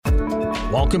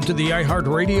Welcome to the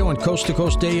iHeartRadio and Coast to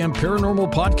Coast AM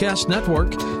Paranormal Podcast Network.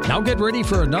 Now get ready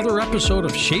for another episode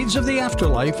of Shades of the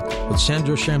Afterlife with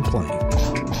Sandra Champlain.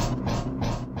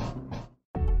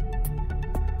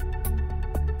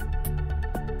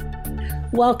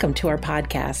 Welcome to our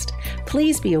podcast.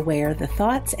 Please be aware the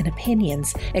thoughts and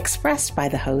opinions expressed by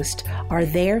the host are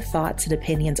their thoughts and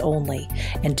opinions only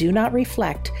and do not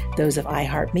reflect those of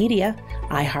iHeartMedia,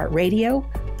 iHeartRadio,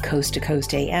 Coast to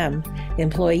Coast AM,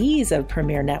 employees of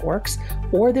Premier Networks,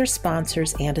 or their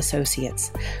sponsors and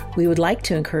associates. We would like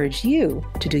to encourage you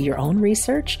to do your own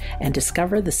research and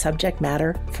discover the subject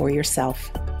matter for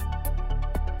yourself.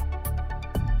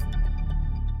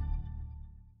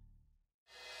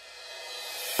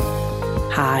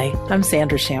 Hi, I'm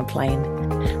Sandra Champlain.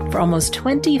 For almost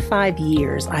 25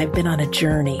 years, I've been on a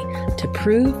journey to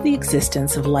prove the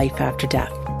existence of life after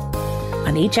death.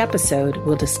 On each episode,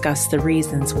 we'll discuss the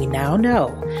reasons we now know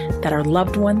that our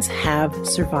loved ones have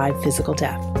survived physical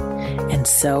death, and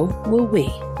so will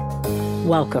we.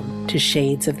 Welcome to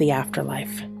Shades of the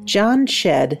Afterlife. John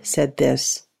Shedd said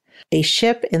this, "A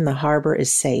ship in the harbor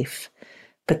is safe,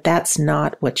 but that's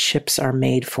not what ships are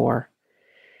made for."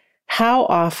 How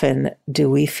often do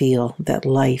we feel that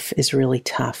life is really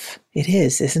tough? It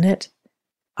is, isn't it?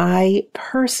 I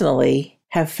personally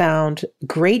have found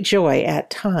great joy at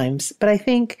times, but I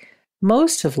think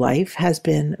most of life has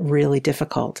been really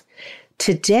difficult.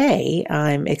 Today,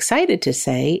 I'm excited to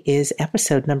say, is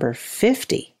episode number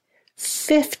 50.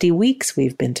 50 weeks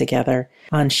we've been together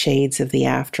on Shades of the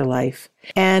Afterlife.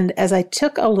 And as I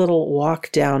took a little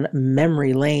walk down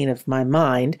memory lane of my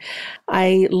mind,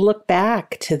 I look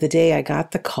back to the day I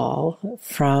got the call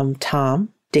from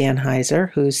Tom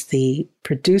Danheiser, who's the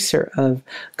producer of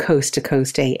Coast to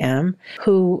Coast AM,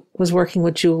 who was working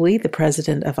with Julie, the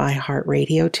president of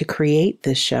iHeartRadio, to create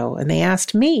this show. And they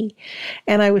asked me,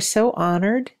 and I was so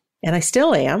honored, and I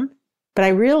still am. But I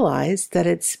realized that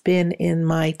it's been in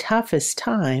my toughest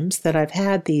times that I've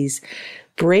had these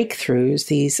breakthroughs,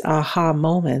 these aha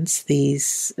moments,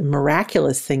 these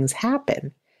miraculous things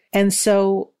happen. And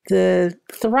so the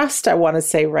thrust I want to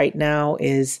say right now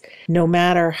is no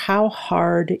matter how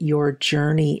hard your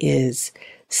journey is,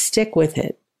 stick with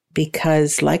it.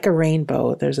 Because like a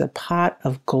rainbow, there's a pot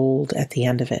of gold at the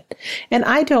end of it. And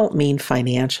I don't mean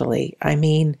financially. I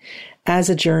mean as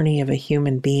a journey of a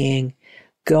human being,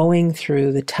 going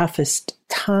through the toughest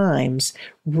times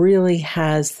really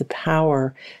has the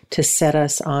power to set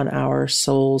us on our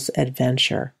soul's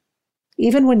adventure.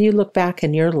 Even when you look back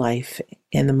in your life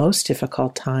in the most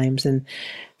difficult times and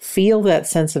feel that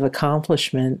sense of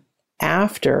accomplishment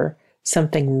after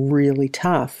something really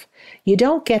tough, you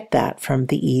don't get that from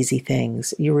the easy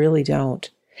things. You really don't.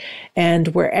 And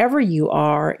wherever you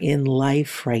are in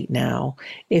life right now,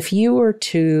 if you were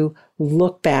to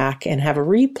look back and have a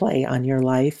replay on your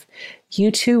life, you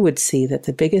too would see that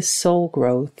the biggest soul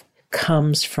growth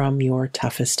comes from your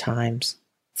toughest times.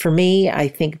 For me, I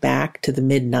think back to the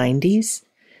mid-90s,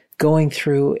 going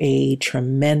through a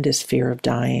tremendous fear of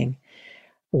dying,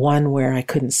 one where I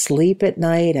couldn't sleep at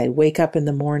night. I'd wake up in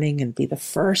the morning and be the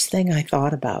first thing I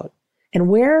thought about. And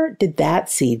where did that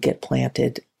seed get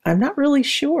planted? I'm not really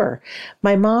sure.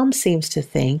 My mom seems to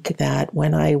think that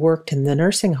when I worked in the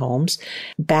nursing homes,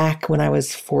 back when I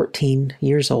was 14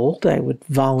 years old, I would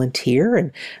volunteer.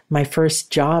 And my first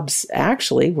jobs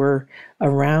actually were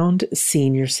around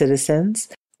senior citizens.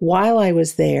 While I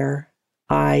was there,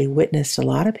 I witnessed a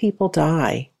lot of people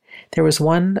die. There was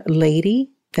one lady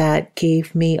that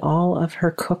gave me all of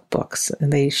her cookbooks,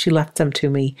 and she left them to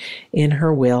me in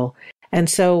her will. And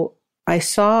so I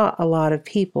saw a lot of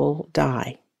people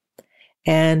die.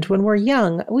 And when we're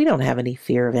young, we don't have any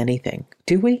fear of anything,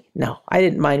 do we? No, I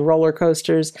didn't mind roller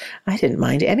coasters. I didn't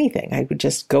mind anything. I would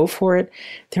just go for it.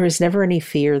 There was never any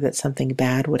fear that something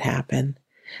bad would happen.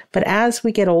 But as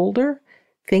we get older,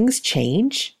 things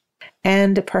change.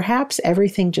 And perhaps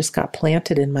everything just got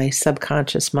planted in my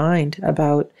subconscious mind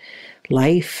about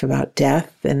life, about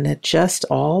death, and it just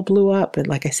all blew up. And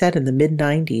like I said, in the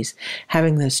mid-90s,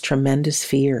 having this tremendous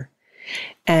fear.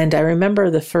 And I remember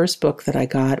the first book that I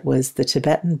got was the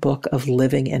Tibetan Book of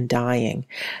Living and Dying,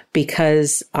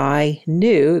 because I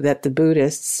knew that the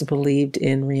Buddhists believed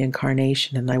in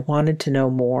reincarnation and I wanted to know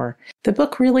more. The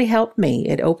book really helped me.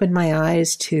 It opened my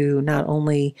eyes to not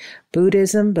only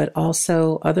Buddhism, but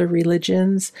also other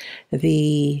religions,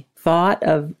 the thought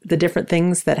of the different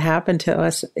things that happen to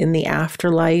us in the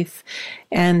afterlife,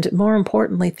 and more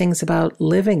importantly, things about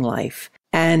living life.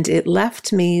 And it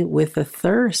left me with a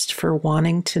thirst for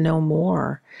wanting to know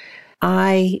more.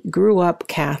 I grew up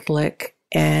Catholic,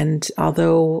 and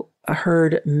although I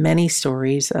heard many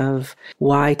stories of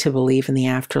why to believe in the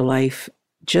afterlife,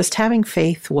 just having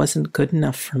faith wasn't good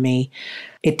enough for me.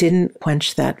 It didn't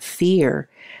quench that fear.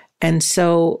 And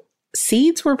so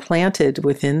seeds were planted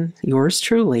within yours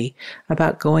truly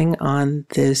about going on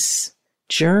this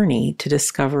journey to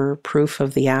discover proof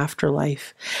of the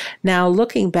afterlife. Now,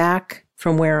 looking back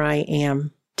from where I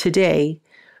am today,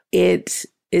 it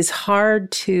is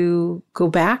hard to go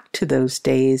back to those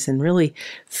days and really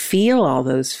feel all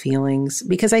those feelings,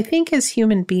 because I think as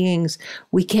human beings,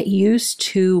 we get used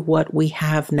to what we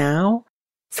have now.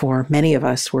 For many of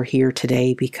us, we're here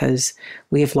today because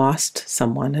we have lost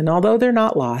someone. And although they're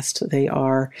not lost, they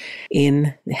are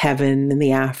in heaven, in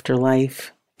the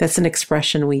afterlife. That's an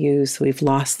expression we use. We've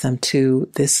lost them to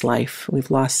this life.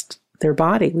 We've lost their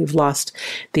body. We've lost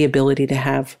the ability to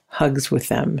have hugs with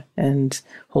them and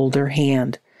hold their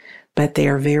hand. But they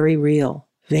are very real,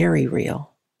 very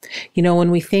real. You know,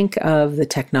 when we think of the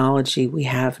technology we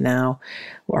have now,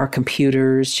 our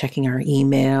computers, checking our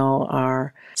email,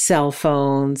 our cell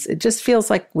phones, it just feels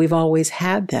like we've always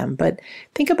had them. But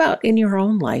think about in your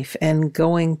own life and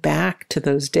going back to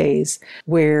those days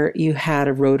where you had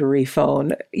a rotary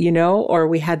phone, you know, or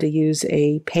we had to use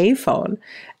a pay phone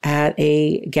at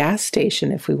a gas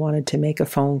station if we wanted to make a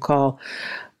phone call.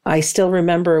 I still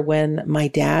remember when my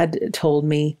dad told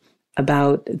me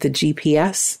about the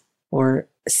GPS, or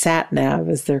sat-nav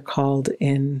as they're called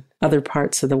in other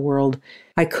parts of the world.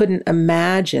 I couldn't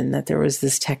imagine that there was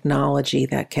this technology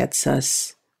that gets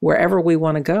us wherever we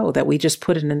want to go, that we just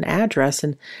put in an address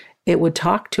and it would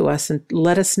talk to us and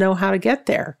let us know how to get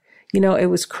there. You know, it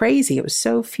was crazy. It was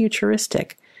so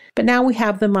futuristic. But now we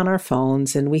have them on our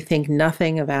phones and we think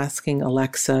nothing of asking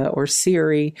Alexa or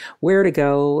Siri where to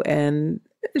go, and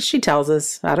she tells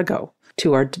us how to go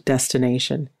to our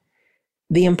destination.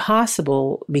 The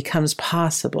impossible becomes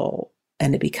possible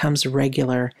and it becomes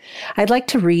regular. I'd like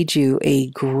to read you a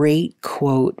great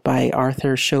quote by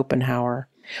Arthur Schopenhauer.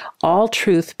 All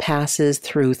truth passes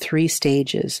through 3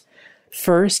 stages.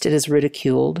 First, it is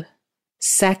ridiculed.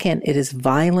 Second, it is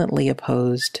violently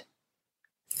opposed.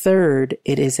 Third,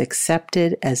 it is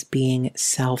accepted as being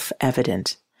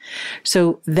self-evident.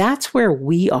 So that's where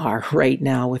we are right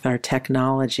now with our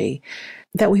technology,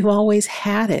 that we've always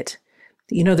had it.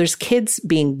 You know, there's kids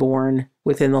being born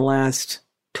within the last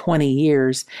 20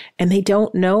 years, and they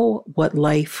don't know what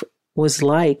life was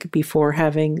like before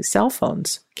having cell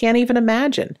phones. Can't even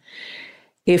imagine.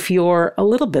 If you're a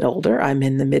little bit older, I'm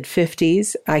in the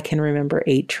mid-50s, I can remember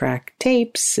 8-track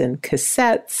tapes and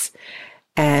cassettes,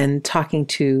 and talking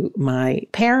to my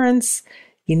parents,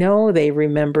 you know, they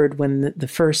remembered when the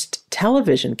first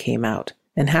television came out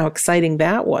and how exciting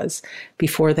that was.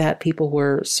 Before that, people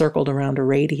were circled around a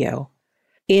radio.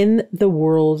 In the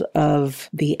world of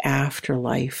the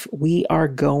afterlife, we are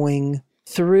going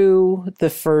through the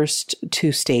first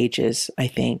 2 stages, I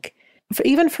think.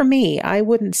 Even for me, I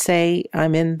wouldn't say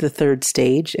I'm in the 3rd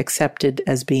stage, accepted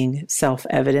as being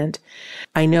self-evident.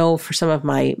 I know for some of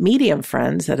my medium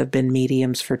friends that have been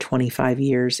mediums for 25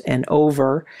 years and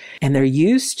over, and they're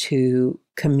used to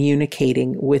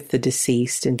communicating with the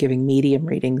deceased and giving medium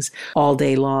readings all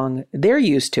day long, they're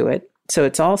used to it. So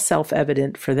it's all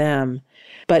self-evident for them.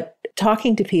 But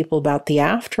talking to people about the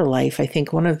afterlife, I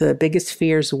think one of the biggest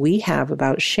fears we have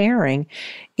about sharing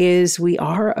is we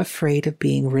are afraid of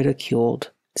being ridiculed.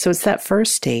 So it's that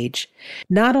first stage.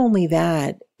 Not only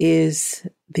that, is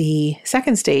the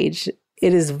second stage,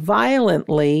 it is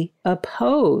violently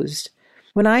opposed.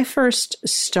 When I first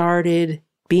started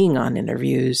being on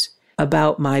interviews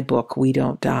about my book, We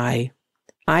Don't Die,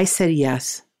 I said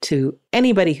yes to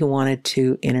anybody who wanted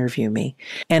to interview me.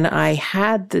 And I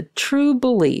had the true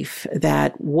belief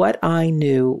that what I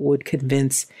knew would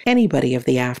convince anybody of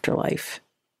the afterlife.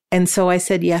 And so I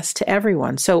said yes to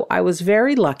everyone. So I was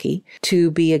very lucky to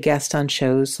be a guest on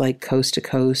shows like Coast to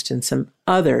Coast and some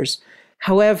others.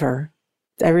 However,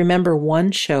 I remember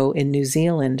one show in New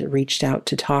Zealand reached out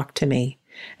to talk to me.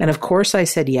 And of course I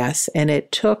said yes. And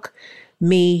it took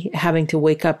me having to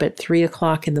wake up at 3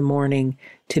 o'clock in the morning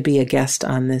to be a guest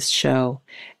on this show.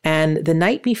 And the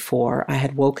night before I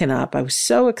had woken up, I was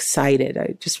so excited.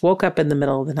 I just woke up in the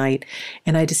middle of the night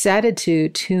and I decided to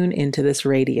tune into this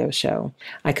radio show.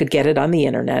 I could get it on the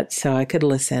internet so I could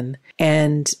listen.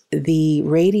 And the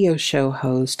radio show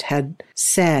host had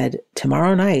said,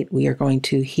 tomorrow night we are going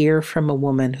to hear from a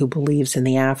woman who believes in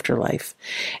the afterlife,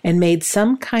 and made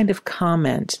some kind of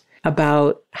comment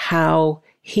about how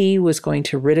he was going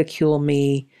to ridicule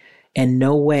me and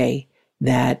no way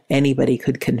that anybody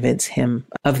could convince him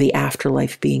of the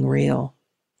afterlife being real.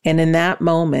 And in that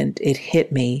moment, it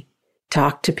hit me.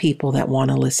 Talk to people that want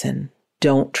to listen.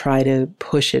 Don't try to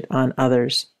push it on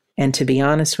others. And to be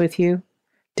honest with you,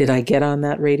 did I get on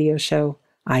that radio show?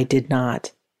 I did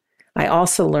not. I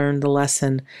also learned the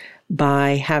lesson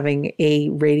by having a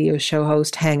radio show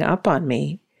host hang up on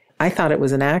me. I thought it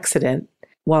was an accident.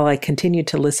 While I continued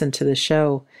to listen to the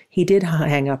show, he did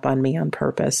hang up on me on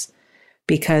purpose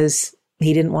because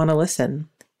he didn't want to listen.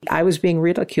 I was being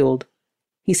ridiculed.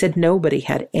 He said nobody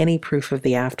had any proof of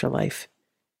the afterlife.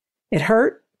 It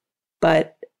hurt,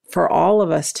 but for all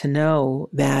of us to know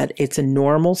that it's a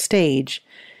normal stage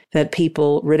that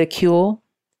people ridicule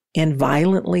and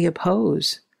violently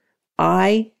oppose.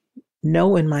 I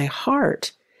know in my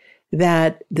heart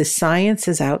that the science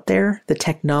is out there, the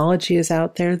technology is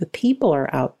out there, the people are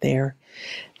out there,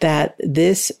 that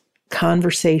this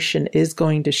conversation is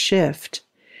going to shift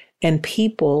and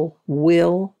people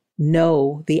will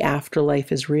know the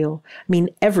afterlife is real. I mean,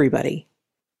 everybody.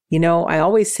 You know, I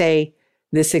always say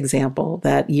this example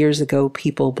that years ago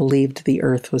people believed the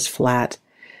earth was flat.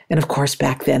 And of course,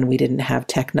 back then we didn't have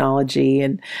technology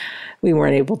and we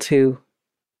weren't able to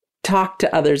talk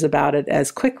to others about it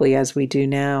as quickly as we do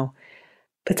now.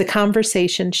 But the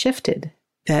conversation shifted,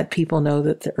 that people know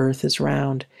that the earth is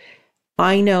round.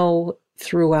 I know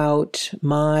throughout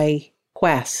my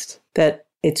quest that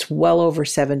it's well over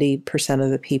 70% of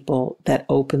the people that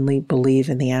openly believe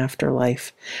in the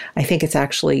afterlife. I think it's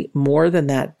actually more than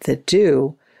that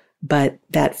do, but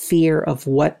that fear of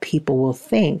what people will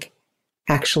think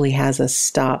actually has us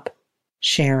stop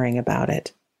sharing about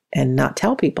it and not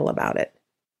tell people about it.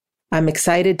 I'm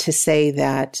excited to say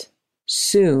that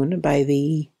soon, by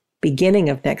the beginning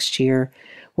of next year,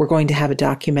 we're going to have a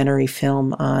documentary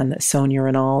film on Sonia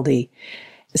Rinaldi.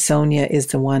 Sonia is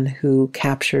the one who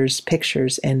captures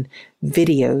pictures and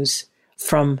videos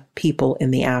from people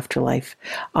in the afterlife.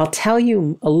 I'll tell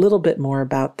you a little bit more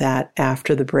about that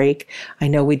after the break. I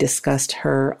know we discussed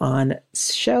her on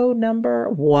show number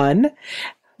 1.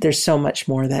 There's so much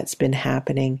more that's been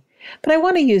happening. But I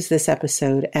want to use this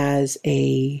episode as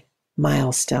a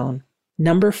milestone.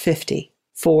 Number 50.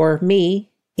 For me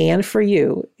and for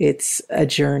you, it's a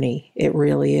journey. It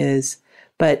really is.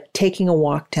 But taking a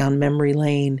walk down memory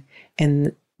lane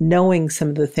and knowing some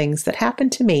of the things that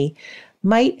happened to me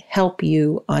might help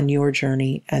you on your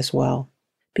journey as well.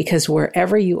 Because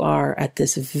wherever you are at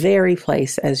this very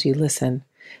place as you listen,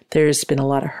 there's been a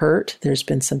lot of hurt. There's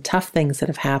been some tough things that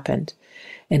have happened.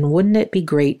 And wouldn't it be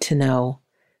great to know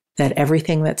that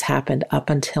everything that's happened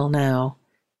up until now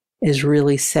is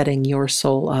really setting your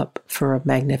soul up for a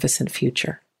magnificent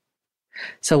future?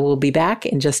 So we'll be back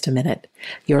in just a minute.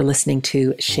 You're listening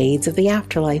to Shades of the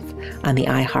Afterlife on the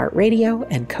iHeartRadio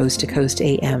and Coast to Coast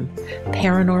AM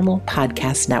Paranormal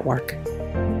Podcast Network.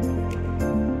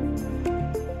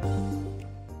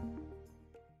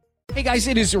 Hey guys,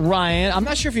 it is Ryan. I'm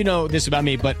not sure if you know this about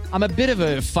me, but I'm a bit of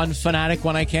a fun fanatic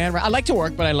when I can. I like to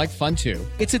work, but I like fun too.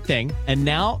 It's a thing. And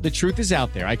now the truth is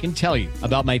out there. I can tell you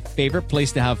about my favorite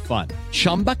place to have fun.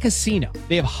 Chumba Casino.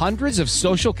 They have hundreds of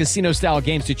social casino style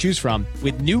games to choose from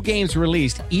with new games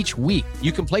released each week.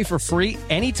 You can play for free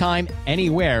anytime,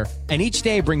 anywhere. And each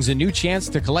day brings a new chance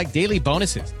to collect daily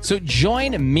bonuses. So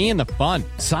join me in the fun.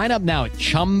 Sign up now at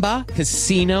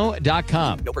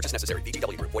ChumbaCasino.com. No purchase necessary.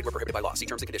 VGW Group. Void where prohibited by law. See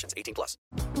terms and conditions. 18+.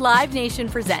 Live Nation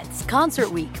presents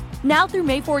Concert Week. Now through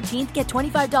May 14th, get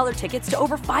 $25 tickets to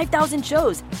over 5,000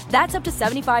 shows. That's up to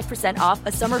 75% off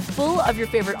a summer full of your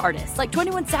favorite artists like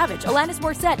 21 Savage, Alanis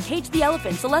Morissette, Cage the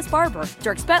Elephant, Celeste Barber,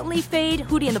 Dierks Bentley, Fade,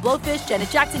 Hootie and the Blowfish, Janet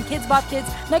Jackson, Kidz Bop Kids,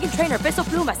 Meghan Trainor, Bissell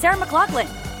Pluma, Sarah McLachlan.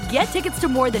 Get tickets to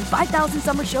more than 5,000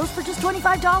 summer shows for just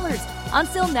 $25.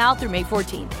 Until now through May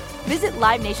 14th. Visit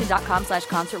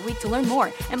LiveNation.com/Concert Week to learn more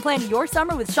and plan your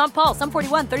summer with Sean Paul, Sum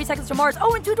 41, 30 Seconds to Mars,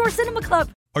 and Two Door Cinema Club.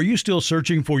 Are you still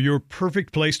searching for your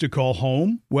perfect place to call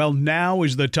home? Well, now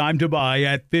is the time to buy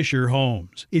at Fisher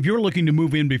Homes. If you're looking to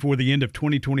move in before the end of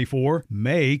 2024,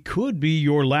 May could be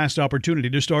your last opportunity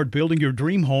to start building your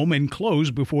dream home and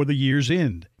close before the year's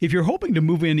end. If you're hoping to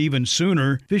move in even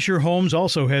sooner, Fisher Homes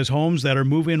also has homes that are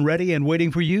move-in ready and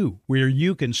waiting for you, where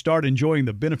you can start enjoying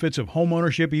the benefits of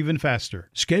homeownership even faster.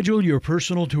 Schedule your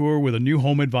personal tour with a new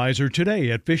home advisor today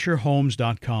at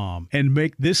FisherHomes.com and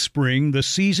make this spring the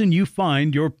season you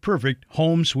find your perfect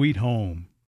home sweet home.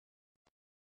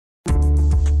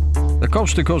 The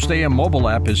Coast to Coast AM mobile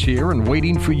app is here and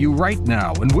waiting for you right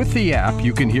now. And with the app,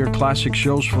 you can hear classic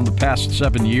shows from the past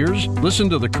 7 years, listen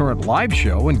to the current live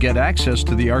show, and get access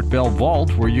to the Art Bell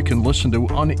Vault, where you can listen to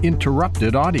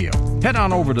uninterrupted audio. Head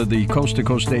on over to the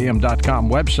coasttocoastam.com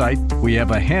website. We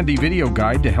have a handy video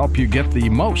guide to help you get the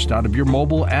most out of your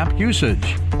mobile app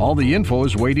usage. All the info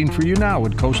is waiting for you now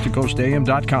at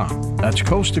coasttocoastam.com. That's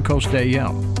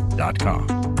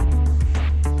coasttocoastam.com.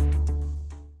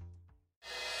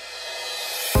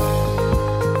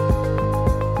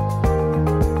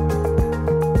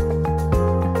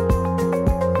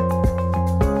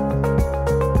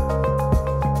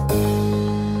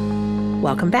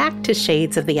 Welcome back to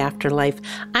Shades of the Afterlife.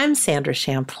 I'm Sandra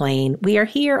Champlain. We are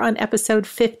here on episode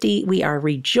 50. We are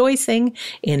rejoicing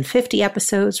in 50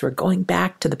 episodes. We're going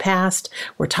back to the past.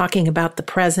 We're talking about the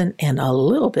present and a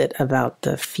little bit about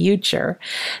the future.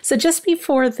 So just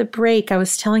before the break, I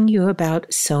was telling you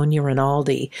about Sonia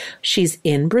Rinaldi. She's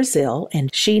in Brazil,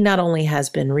 and she not only has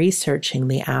been researching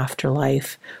the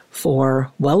afterlife for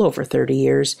well over 30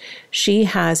 years, she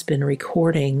has been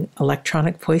recording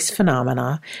electronic voice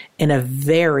phenomena in a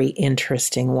very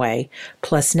interesting way.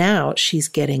 Plus now she's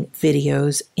getting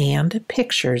videos and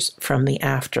pictures from the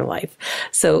afterlife.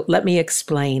 So let me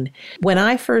explain. When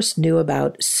I first knew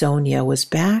about Sonia was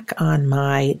back on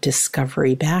my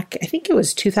Discovery back, I think it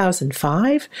was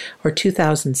 2005 or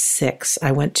 2006.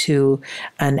 I went to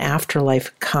an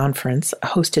afterlife conference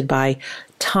hosted by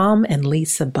Tom and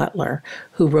Lisa Butler,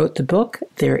 who wrote the book,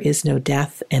 There Is No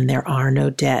Death and There Are No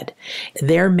Dead.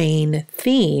 Their main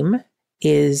theme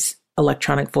is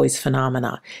electronic voice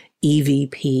phenomena,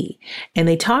 EVP. And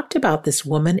they talked about this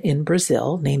woman in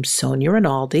Brazil named Sonia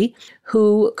Rinaldi,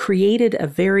 who created a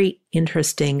very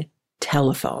interesting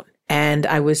telephone. And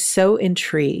I was so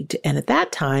intrigued. And at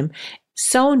that time,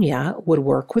 Sonia would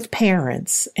work with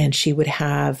parents, and she would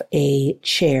have a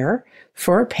chair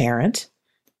for a parent,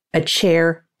 a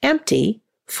chair empty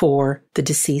for the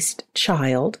deceased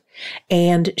child,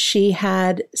 and she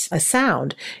had a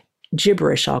sound,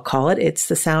 gibberish I'll call it. It's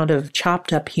the sound of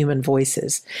chopped up human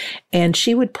voices. And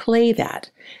she would play that.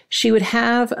 She would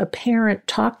have a parent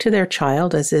talk to their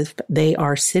child as if they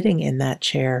are sitting in that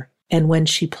chair. And when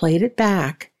she played it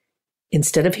back,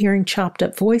 instead of hearing chopped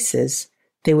up voices,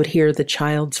 they would hear the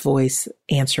child's voice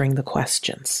answering the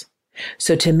questions.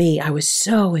 So to me, I was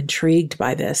so intrigued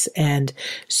by this. And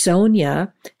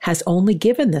Sonia has only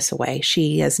given this away.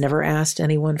 She has never asked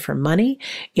anyone for money.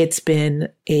 It's been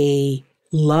a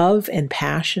love and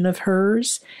passion of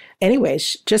hers.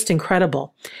 Anyways, just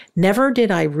incredible. Never did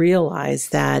I realize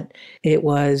that it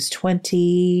was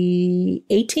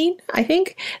 2018, I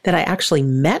think, that I actually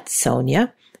met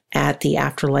Sonia at the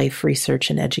Afterlife Research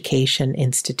and Education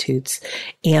Institute's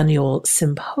annual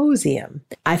symposium.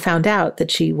 I found out that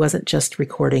she wasn't just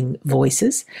recording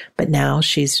voices, but now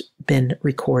she's been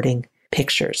recording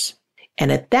pictures.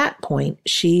 And at that point,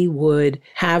 she would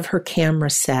have her camera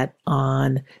set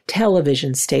on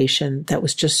television station that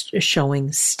was just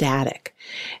showing static.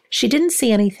 She didn't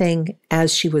see anything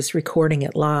as she was recording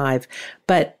it live,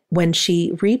 but when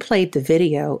she replayed the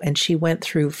video and she went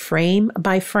through frame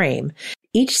by frame,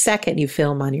 each second you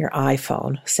film on your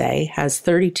iPhone, say, has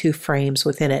 32 frames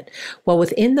within it. Well,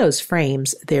 within those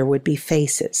frames, there would be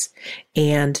faces.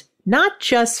 And not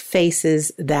just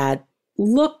faces that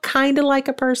look kind of like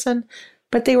a person,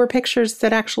 but they were pictures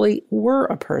that actually were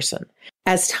a person.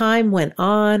 As time went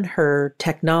on, her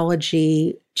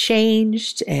technology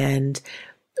changed, and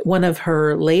one of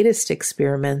her latest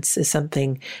experiments is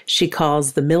something she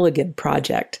calls the Milligan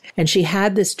Project. And she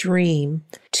had this dream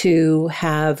to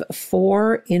have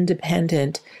 4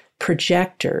 independent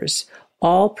projectors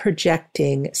all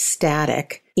projecting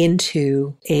static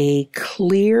into a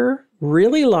clear,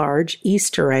 really large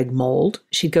Easter egg mold.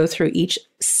 She'd go through each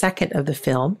second of the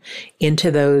film into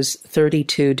those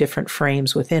 32 different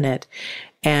frames within it.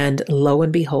 And lo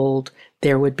and behold,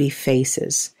 there would be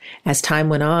faces. As time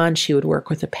went on, she would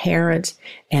work with a parent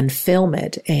and film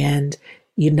it. And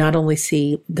you'd not only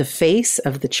see the face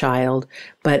of the child,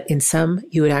 but in some,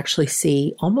 you would actually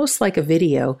see, almost like a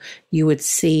video, you would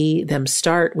see them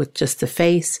start with just the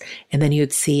face, and then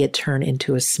you'd see it turn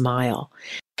into a smile.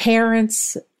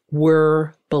 Parents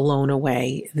were blown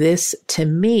away. This, to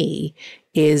me,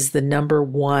 is the number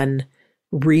one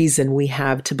reason we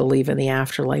have to believe in the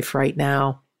afterlife right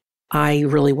now. I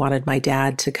really wanted my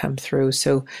dad to come through.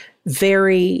 So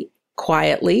very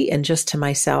quietly and just to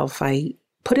myself, I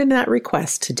put in that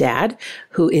request to Dad,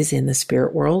 who is in the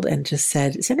spirit world, and just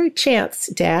said, is there any chance,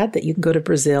 Dad, that you can go to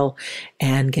Brazil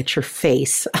and get your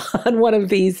face on one of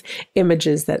these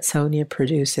images that Sonia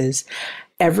produces?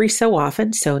 Every so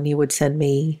often, Sonia would send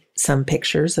me some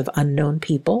pictures of unknown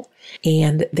people.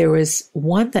 And there was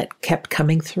one that kept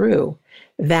coming through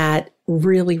that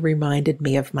really reminded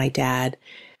me of my dad.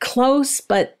 Close,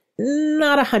 but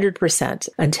not 100%,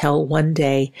 until one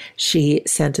day she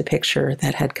sent a picture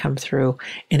that had come through,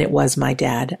 and it was my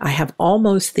dad. I have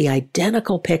almost the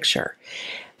identical picture,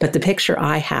 but the picture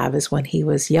I have is when he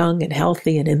was young and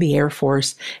healthy and in the Air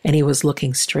Force, and he was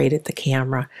looking straight at the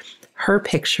camera. Her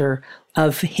picture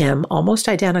of him, almost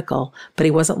identical, but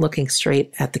he wasn't looking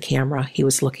straight at the camera. He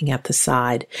was looking at the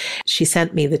side. She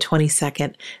sent me the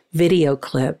 20-second video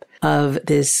clip of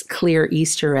this clear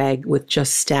Easter egg with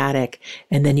just static,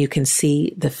 and then you can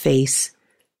see the face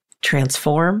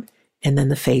transform and then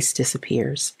the face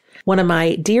disappears. One of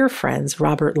my dear friends,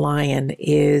 Robert Lyon,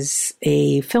 is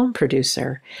a film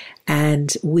producer,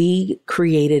 and we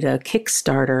created a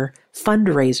Kickstarter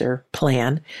fundraiser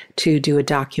plan to do a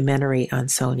documentary on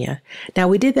Sonia. Now,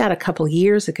 we did that a couple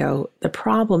years ago. The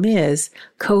problem is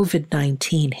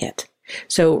COVID-19 hit.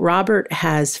 So Robert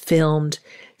has filmed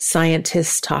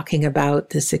scientists talking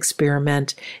about this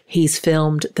experiment. He's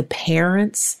filmed the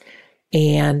parents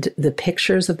and the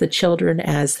pictures of the children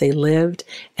as they lived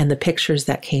and the pictures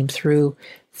that came through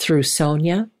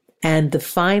Sonia. And the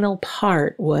final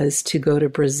part was to go to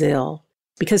Brazil.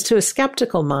 Because to a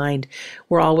skeptical mind,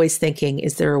 we're always thinking,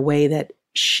 is there a way that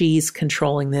she's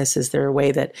controlling this? Is there a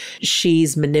way that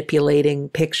she's manipulating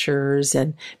pictures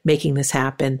and making this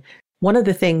happen? One of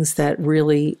the things that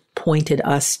really pointed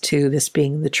us to this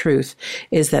being the truth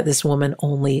is that this woman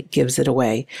only gives it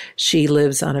away. She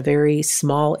lives on a very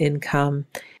small income.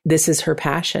 This is her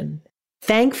passion.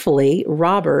 Thankfully,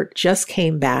 Robert just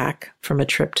came back from a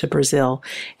trip to Brazil,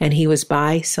 and he was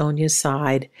by Sonia's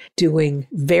side doing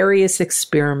various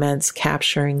experiments,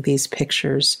 capturing these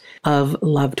pictures of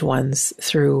loved ones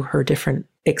through her different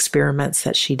experiments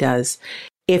that she does.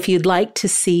 If you'd like to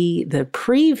see the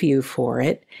preview for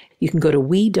it, you can go to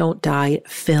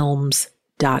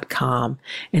WeDon'tDieFilms.com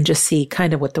and just see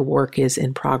kind of what the work is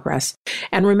in progress.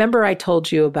 And remember, I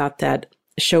told you about that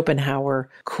Schopenhauer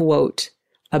quote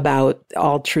about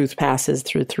all truth passes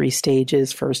through 3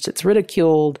 stages. First, it's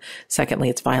ridiculed. Secondly,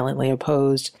 it's violently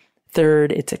opposed.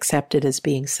 Third, it's accepted as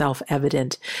being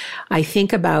self-evident. I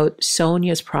think about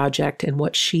Sonia's project and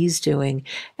what she's doing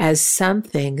as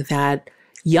something that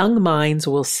young minds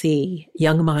will see,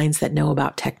 young minds that know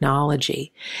about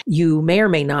technology. You may or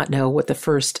may not know what the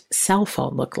first cell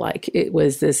phone looked like. It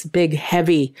was this big,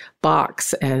 heavy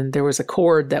box, and there was a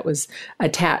cord that was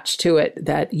attached to it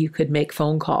that you could make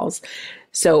phone calls.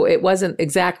 So it wasn't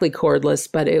exactly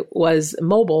cordless, but it was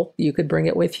mobile. You could bring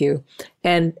it with you.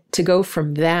 And to go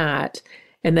from that,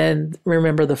 and then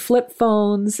remember the flip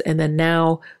phones, and then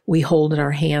now we hold in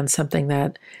our hands something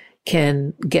that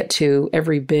can get to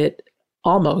every bit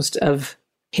almost of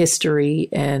history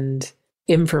and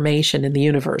information in the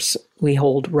universe we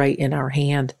hold right in our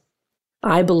hand.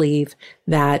 I believe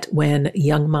that when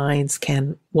young minds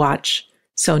can watch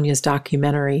Sonia's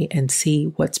documentary and see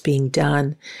what's being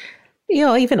done,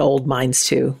 even old minds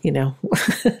too,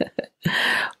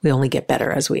 we only get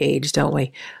better as we age, don't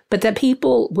we? But that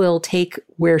people will take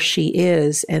where she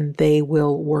is and they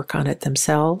will work on it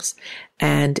themselves.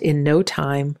 And in no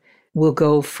time, we'll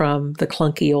go from the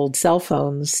clunky old cell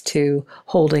phones to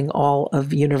holding all of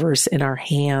the universe in our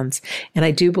hands. And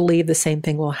I do believe the same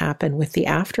thing will happen with the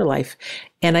afterlife.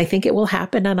 And I think it will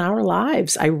happen in our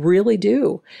lives. I really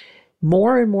do.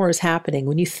 More and more is happening.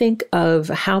 When you think of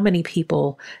how many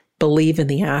people believe in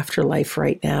the afterlife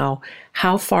right now,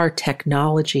 how far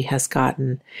technology has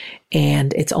gotten,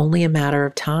 and it's only a matter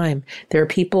of time. There are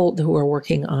people who are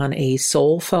working on a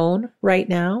soul phone right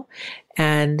now,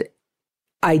 and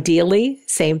ideally,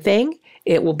 same thing,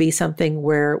 it will be something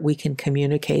where we can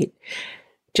communicate.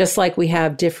 Just like we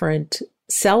have different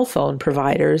cell phone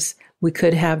providers, we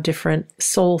could have different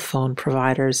soul phone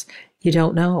providers. You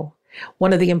don't know.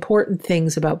 One of the important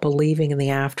things about believing in the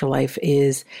afterlife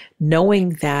is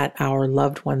knowing that our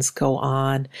loved ones go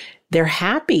on. They're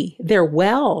happy, they're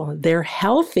well, they're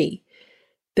healthy,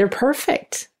 they're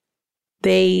perfect.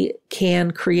 They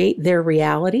can create their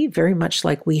reality very much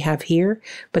like we have here,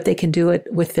 but they can do it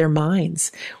with their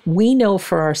minds. We know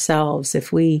for ourselves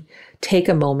if we take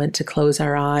a moment to close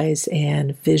our eyes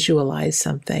and visualize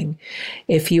something.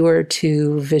 If you were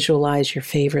to visualize your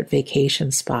favorite vacation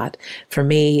spot, for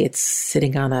me, it's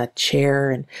sitting on a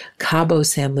chair in Cabo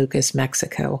San Lucas,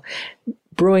 Mexico,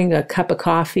 brewing a cup of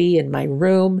coffee in my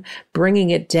room,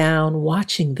 bringing it down,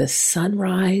 watching the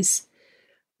sunrise,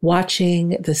 watching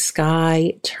the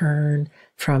sky turn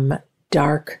from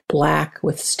dark black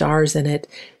with stars in it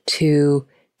to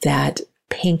that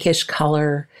pinkish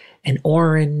color and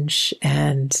orange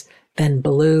and then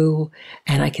blue.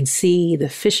 And I can see the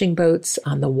fishing boats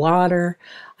on the water.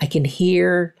 I can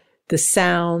hear the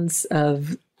sounds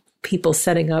of people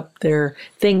setting up their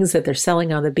things that they're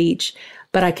selling on the beach,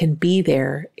 but I can be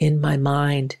there in my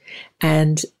mind.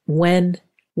 And when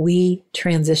we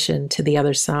transition to the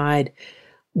other side,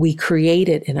 we create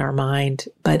it in our mind,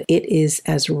 but it is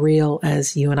as real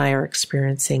as you and I are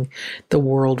experiencing the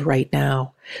world right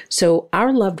now. So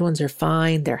our loved ones are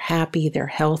fine. They're happy. They're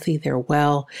healthy. They're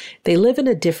well. They live in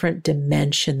a different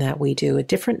dimension that we do, a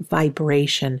different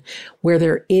vibration where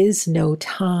there is no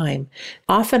time.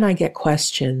 Often I get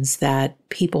questions that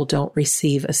people don't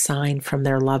receive a sign from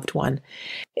their loved one.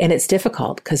 And it's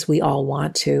difficult because we all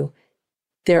want to.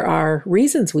 There are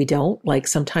reasons we don't, like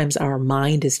sometimes our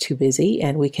mind is too busy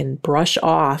and we can brush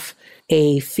off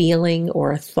a feeling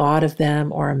or a thought of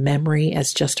them or a memory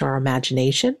as just our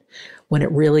imagination when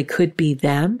it really could be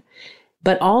them.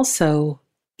 But also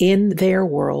in their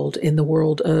world, in the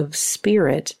world of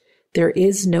spirit, there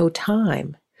is no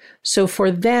time. So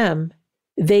for them,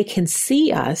 they can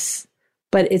see us,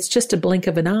 but it's just a blink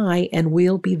of an eye and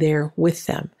we'll be there with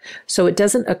them. So it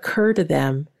doesn't occur to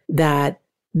them that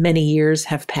many years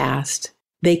have passed.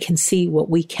 They can see what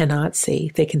we cannot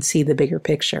see. They can see the bigger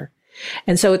picture.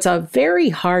 And so it's a very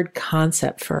hard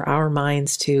concept for our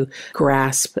minds to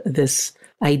grasp, this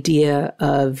idea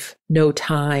of no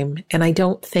time. And I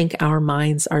don't think our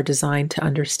minds are designed to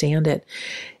understand it.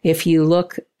 If you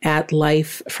look at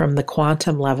life from the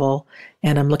quantum level,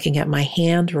 and I'm looking at my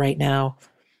hand right now,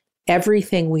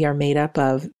 everything we are made up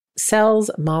of, cells,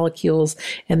 molecules,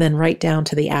 and then right down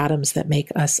to the atoms that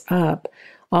make us up,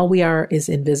 all we are is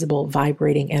invisible,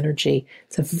 vibrating energy.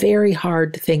 It's a very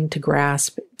hard thing to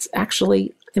grasp. It's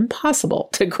actually impossible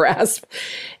to grasp.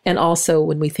 And also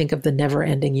when we think of the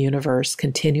never-ending universe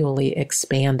continually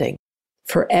expanding.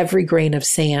 For every grain of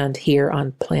sand here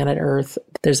on planet Earth,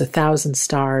 there's 1,000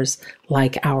 stars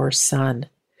like our sun.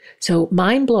 So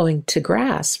mind-blowing to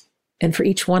grasp. And for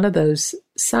each one of those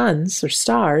suns or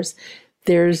stars,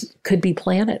 could be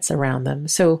planets around them.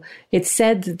 So it's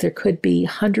said that there could be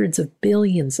hundreds of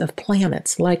billions of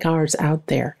planets like ours out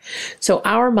there. So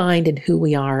our mind and who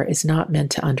we are is not meant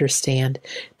to understand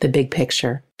the big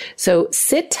picture. So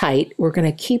sit tight. We're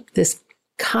going to keep this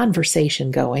conversation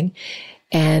going.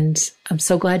 And I'm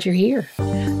so glad you're here.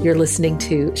 You're listening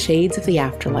to Shades of the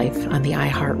Afterlife on the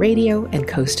iHeartRadio and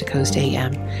Coast to Coast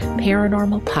AM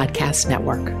Paranormal Podcast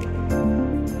Network.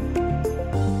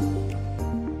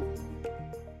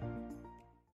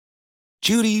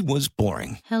 Judy was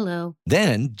boring. Hello.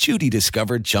 Then Judy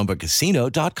discovered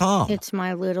ChumbaCasino.com. It's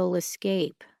my little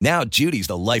escape. Now Judy's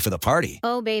the life of the party.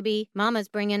 Oh, baby, mama's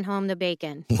bringing home the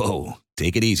bacon. Whoa,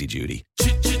 take it easy, Judy.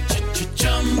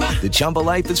 The Chumba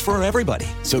life is for everybody.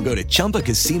 So go to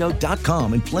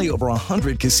ChumbaCasino.com and play over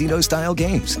 100 casino-style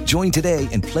games. Join today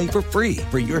and play for free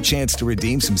for your chance to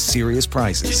redeem some serious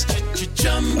prizes.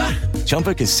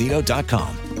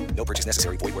 ChumbaCasino.com. No purchase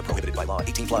necessary. Void where prohibited by law.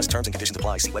 18 plus terms and conditions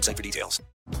apply. See website for details.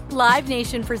 Live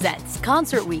Nation presents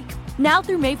Concert Week. Now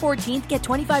through May 14th, get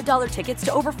 $25 tickets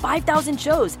to over 5,000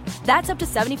 shows. That's up to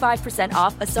 75%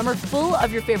 off a summer full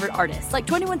of your favorite artists like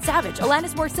 21 Savage,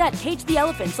 Alanis Morissette, Cage the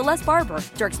Elephant, Celeste Barber,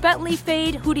 Dierks Bentley,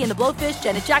 Fade, Hootie and the Blowfish,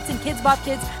 Janet Jackson, Kidz Bop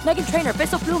Kids, Meghan Trainor,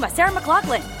 Peso Pluma, Sarah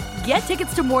McLachlan. Get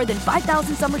tickets to more than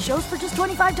 5,000 summer shows for just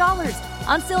 $25.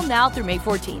 Until now through May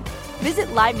 14th. Visit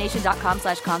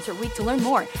LiveNation.com/Concert Week to learn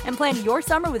more and plan your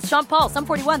summer with Sean Paul, Sum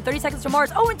 41, 30 Seconds to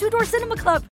Mars, and Two Door Cinema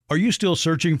Club. Are you still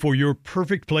searching for your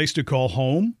perfect place to call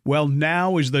home? Well,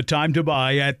 now is the time to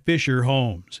buy at Fisher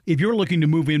Homes. If you're looking to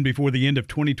move in before the end of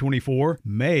 2024,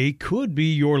 May could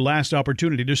be your last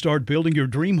opportunity to start building your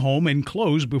dream home and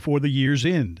close before the year's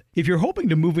end. If you're hoping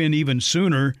to move in even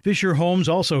sooner, Fisher Homes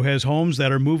also has homes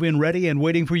that are move-in ready and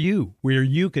waiting for you, where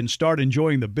you can start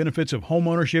enjoying the benefits of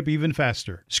homeownership even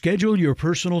faster. Schedule your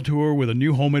personal tour with a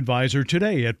new home advisor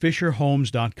today at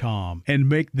FisherHomes.com and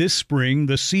make this spring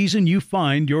the season you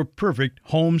find your perfect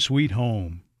home sweet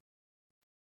home.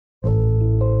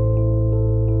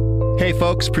 Hey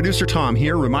folks, producer Tom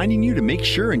here, reminding you to make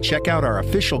sure and check out our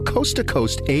official Coast to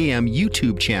Coast AM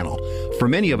YouTube channel. For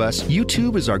many of us,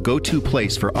 YouTube is our go-to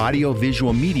place for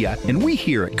audio-visual media, and we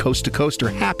here at Coast to Coast are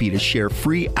happy to share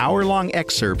free hour-long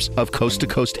excerpts of Coast to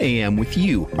Coast AM with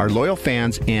you, our loyal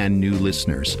fans and new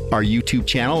listeners. Our YouTube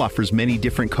channel offers many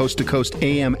different Coast to Coast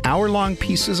AM hour-long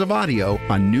pieces of audio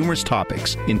on numerous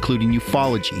topics, including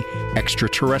ufology,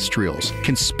 extraterrestrials,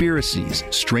 conspiracies,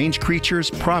 strange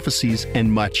creatures, prophecies,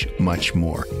 and much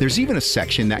more. There's even a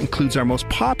section that includes our most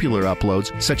popular uploads,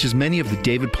 such as many of the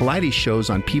David Paulides shows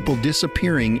on people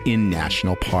disappearing in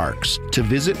national parks. To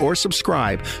visit or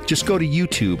subscribe, just go to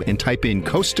YouTube and type in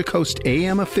Coast to Coast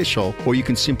AM Official, or you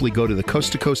can simply go to the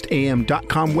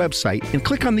coasttocoastam.com website and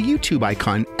click on the YouTube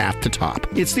icon at the top.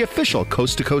 It's the official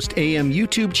Coast to Coast AM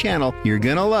YouTube channel. You're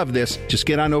gonna love this. Just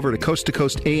get on over to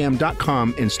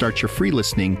coasttocoastam.com and start your free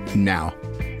listening now.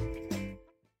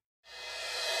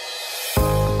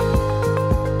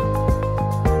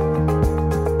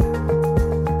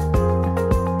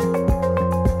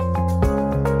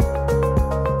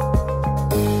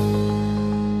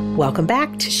 Welcome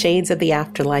back to Shades of the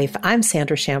Afterlife. I'm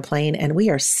Sandra Champlain, and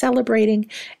we are celebrating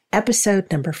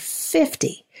episode number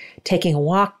 50. taking a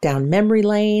walk down memory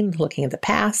lane, looking at the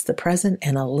past, the present,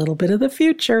 and a little bit of the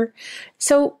future.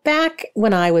 So back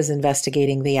when I was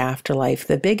investigating the afterlife,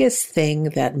 the biggest thing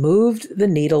that moved the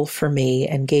needle for me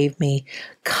and gave me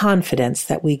confidence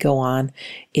that we go on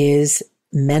is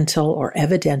mental or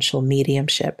evidential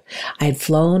mediumship. I had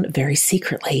flown very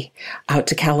secretly out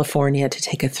to California to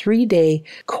take a 3-day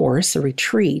course, a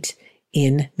retreat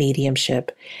in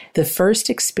mediumship. The first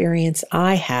experience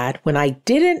I had when I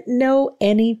didn't know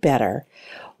any better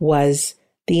was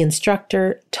the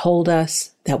instructor told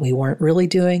us that we weren't really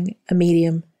doing a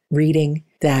medium reading,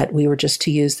 that we were just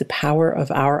to use the power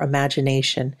of our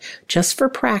imagination just for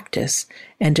practice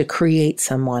and to create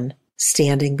someone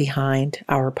standing behind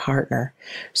our partner.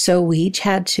 So we each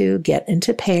had to get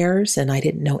into pairs, and I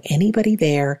didn't know anybody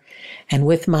there. And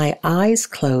with my eyes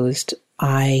closed,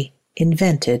 I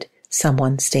invented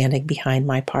someone standing behind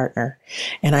my partner.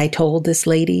 And I told this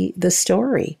lady the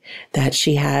story that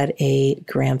she had a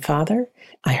grandfather.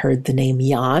 I heard the name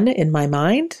Jan in my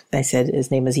mind. I said,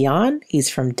 his name is Jan. He's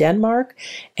from Denmark.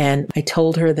 And I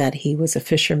told her that he was a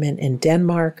fisherman in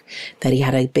Denmark, that he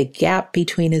had a big gap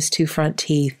between his 2 front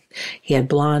teeth. He had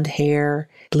blonde hair,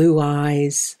 blue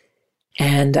eyes,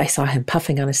 and I saw him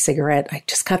puffing on a cigarette. I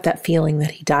just got that feeling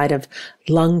that he died of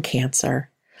lung cancer.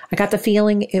 I got the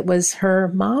feeling it was her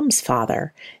mom's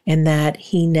father, and that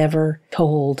he never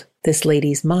told this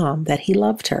lady's mom that he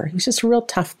loved her. He was just a real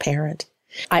tough parent.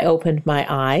 I opened my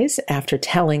eyes after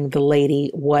telling the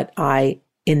lady what I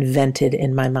invented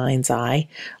in my mind's eye,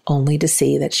 only to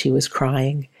see that she was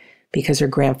crying because her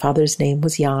grandfather's name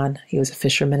was Jan. He was a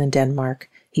fisherman in Denmark.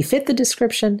 He fit the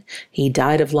description. He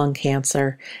died of lung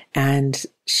cancer, and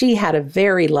she had a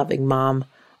very loving mom,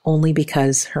 only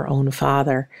because her own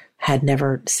father had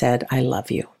never said, I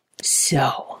love you.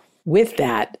 So with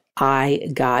that, I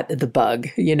got the bug,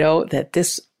 that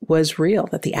this was real,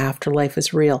 that the afterlife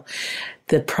was real.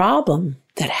 The problem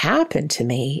that happened to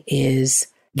me is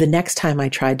the next time I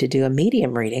tried to do a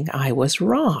medium reading, I was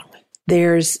wrong.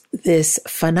 There's this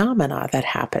phenomena that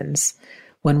happens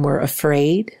when we're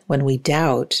afraid, when we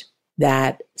doubt,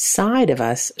 that side of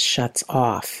us shuts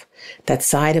off, that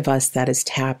side of us that is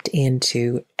tapped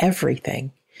into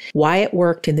everything. Why it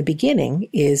worked in the beginning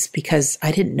is because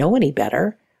I didn't know any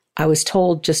better. I was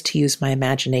told just to use my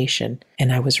imagination,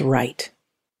 and I was right.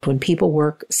 When people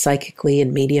work psychically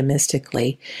and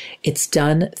mediumistically, it's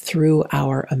done through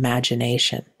our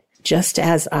imagination. Just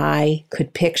as I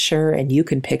could picture, and you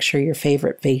can picture your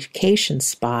favorite vacation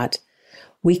spot,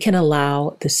 we can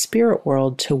allow the spirit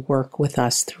world to work with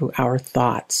us through our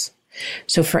thoughts.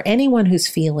 So for anyone who's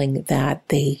feeling that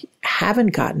they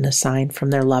haven't gotten a sign from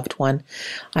their loved one,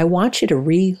 I want you to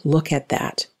re-look at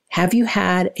that. Have you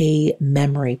had a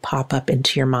memory pop up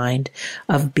into your mind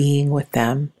of being with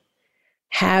them?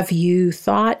 Have you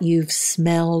thought you've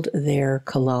smelled their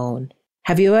cologne?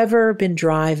 Have you ever been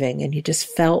driving and you just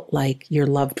felt like your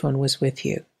loved one was with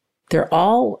you? They're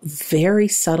all very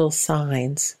subtle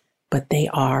signs, but they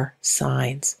are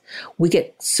signs. We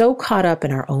get so caught up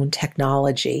in our own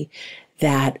technology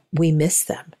that we miss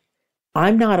them.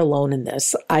 I'm not alone in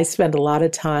this. I spend a lot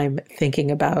of time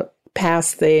thinking about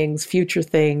past things, future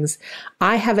things.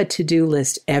 I have a to-do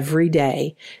list every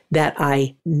day that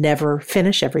I never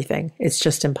finish everything. It's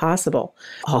just impossible.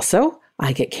 Also,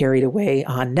 I get carried away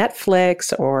on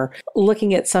Netflix or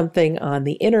looking at something on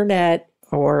the internet,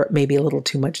 or maybe a little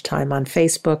too much time on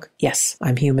Facebook. Yes,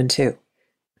 I'm human too.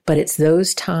 But it's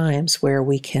those times where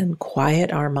we can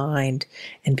quiet our mind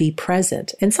and be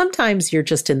present. And sometimes you're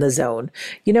just in the zone.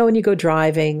 When you go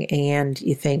driving and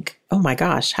you think, oh my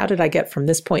gosh, how did I get from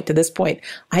this point to this point?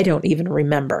 I don't even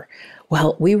remember.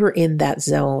 Well, we were in that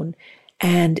zone.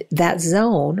 And that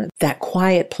zone, that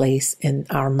quiet place in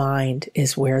our mind,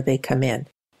 is where they come in.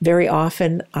 Very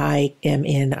often, I am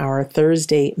in our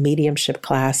Thursday mediumship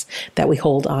class that we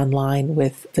hold online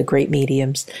with the great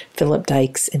mediums, Philip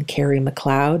Dykes and Carrie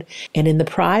McLeod. And in the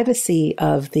privacy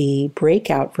of the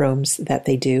breakout rooms that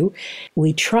they do,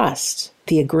 we trust.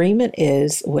 The agreement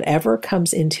is whatever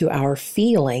comes into our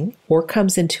feeling or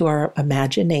comes into our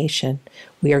imagination,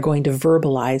 we are going to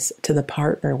verbalize to the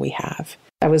partner we have.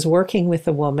 I was working with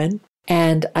a woman,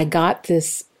 and I got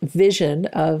this vision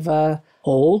of a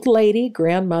old lady,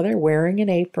 grandmother, wearing an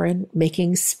apron,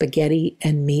 making spaghetti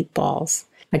and meatballs.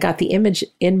 I got the image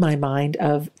in my mind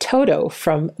of Toto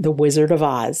from The Wizard of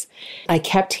Oz. I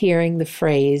kept hearing the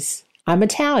phrase, I'm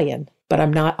Italian, but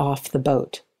I'm not off the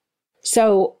boat.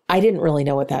 So I didn't really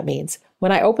know what that means.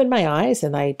 When I opened my eyes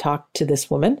and I talked to this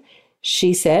woman,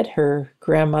 she said her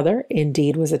grandmother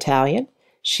indeed was Italian.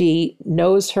 She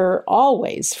knows her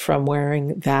always from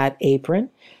wearing that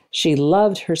apron. She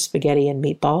loved her spaghetti and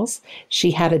meatballs.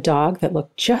 She had a dog that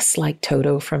looked just like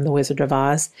Toto from The Wizard of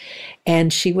Oz.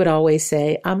 And she would always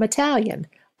say, "I'm Italian.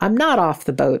 I'm not off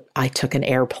the boat. I took an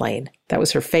airplane." That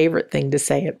was her favorite thing to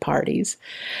say at parties.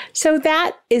 So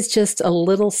that is just a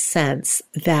little sense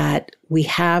that we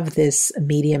have this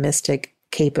mediumistic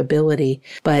capability,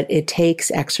 but it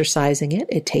takes exercising it.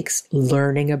 It takes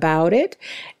learning about it.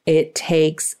 It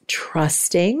takes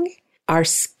trusting. Our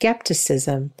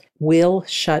skepticism will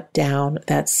shut down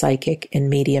that psychic and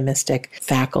mediumistic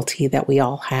faculty that we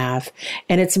all have.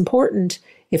 And it's important,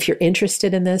 if you're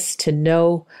interested in this, to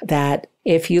know that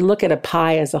if you look at a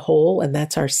pie as a whole, and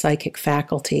that's our psychic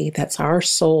faculty, that's our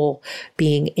soul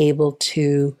being able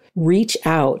to reach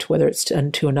out, whether it's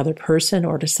to another person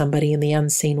or to somebody in the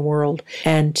unseen world,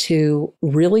 and to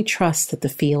really trust that the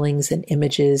feelings and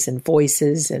images and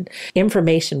voices and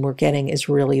information we're getting is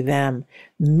really them.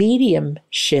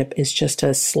 Mediumship is just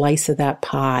a slice of that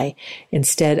pie.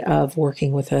 Instead of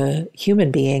working with a human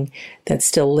being that's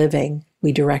still living,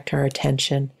 we direct our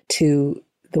attention to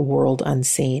the world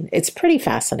unseen. It's pretty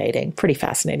fascinating, pretty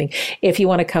fascinating. If you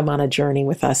want to come on a journey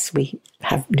with us, we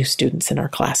have new students in our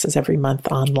classes every month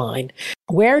online.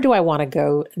 Where do I want to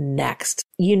go next?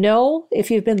 You know, if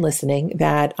you've been listening,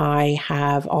 that I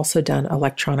have also done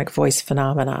electronic voice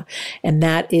phenomena, and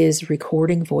that is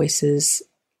recording voices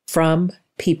from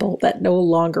people that no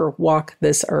longer walk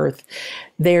this earth.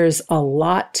 There's a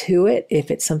lot to it.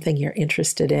 If it's something you're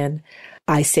interested in,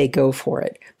 I say go for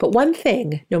it. But one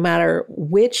thing, no matter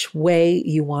which way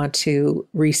you want to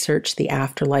research the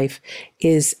afterlife,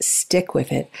 is stick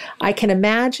with it. I can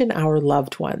imagine our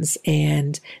loved ones,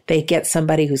 and they get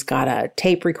somebody who's got a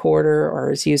tape recorder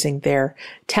or is using their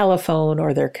telephone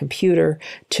or their computer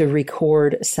to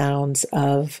record sounds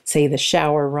of, say, the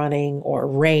shower running or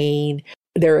rain.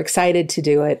 They're excited to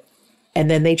do it, and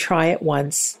then they try it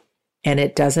once and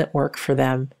it doesn't work for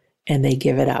them and they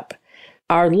give it up.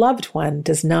 Our loved one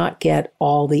does not get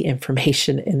all the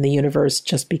information in the universe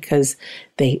just because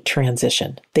they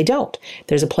transition. They don't.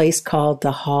 There's a place called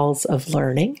the Halls of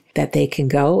Learning that they can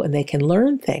go and they can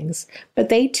learn things, but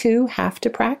they too have to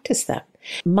practice them.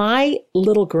 My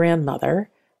little grandmother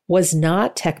was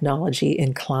not technology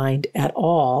inclined at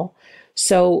all,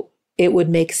 so it would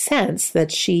make sense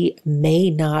that she may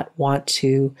not want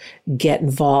to get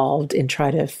involved and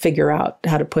try to figure out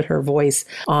how to put her voice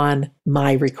on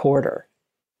my recorder.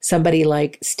 Somebody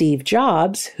like Steve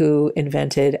Jobs, who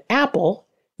invented Apple,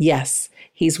 yes,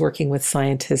 he's working with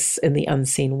scientists in the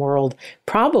unseen world,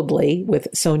 probably with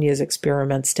Sonia's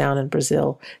experiments down in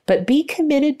Brazil, but be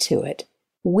committed to it.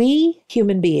 We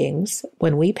human beings,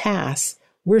 when we pass,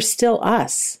 we're still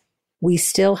us. We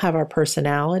still have our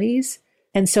personalities.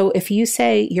 And so if you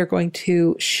say you're going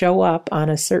to show up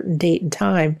on a certain date and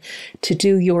time to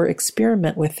do your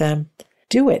experiment with them,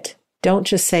 do it. Don't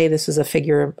just say this is a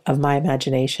figure of my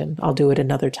imagination. I'll do it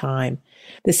another time.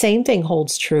 The same thing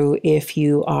holds true if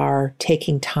you are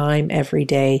taking time every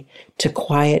day to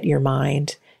quiet your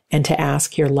mind and to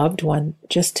ask your loved one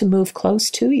just to move close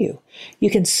to you.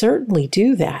 You can certainly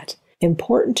do that.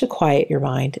 Important to quiet your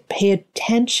mind. Pay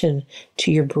attention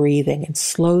to your breathing and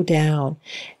slow down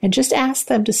and just ask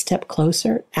them to step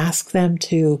closer. Ask them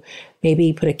to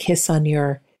maybe put a kiss on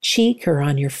your cheek or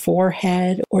on your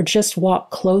forehead, or just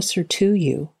walk closer to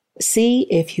you. See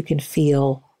if you can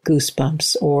feel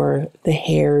goosebumps or the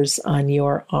hairs on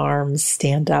your arms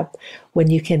stand up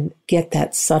when you can get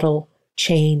that subtle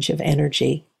change of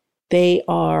energy. They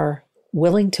are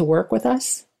willing to work with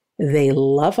us. They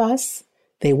love us.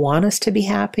 They want us to be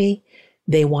happy.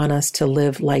 They want us to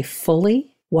live life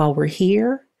fully while we're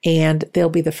here. And they'll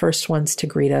be the first ones to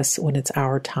greet us when it's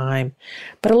our time.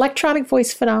 But electronic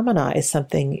voice phenomena is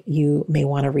something you may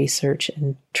want to research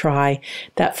and try.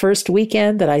 That first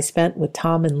weekend that I spent with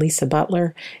Tom and Lisa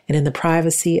Butler, and in the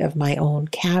privacy of my own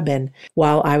cabin,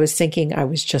 while I was thinking I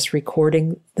was just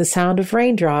recording the sound of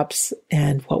raindrops,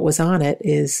 and what was on it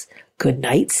is, "Good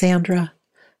night, Sandra.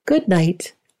 Good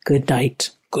night, good night,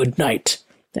 good night,"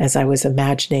 as I was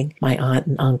imagining my aunt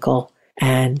and uncle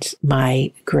and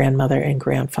my grandmother and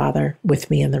grandfather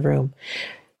with me in the room.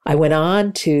 I went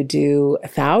on to do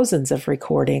thousands of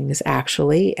recordings,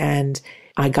 actually, and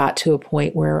I got to a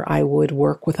point where I would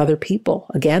work with other people,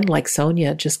 again, like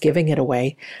Sonia, just giving it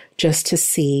away, just to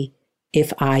see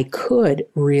if I could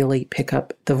really pick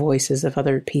up the voices of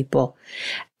other people.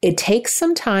 It takes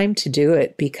some time to do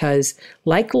it because,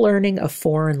 like learning a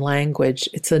foreign language,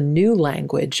 it's a new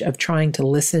language of trying to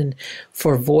listen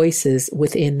for voices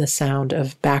within the sound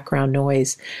of background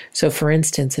noise. So, for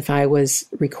instance, if I was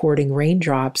recording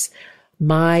raindrops,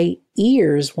 my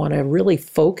ears want to really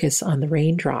focus on the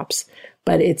raindrops,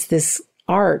 but it's this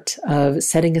art of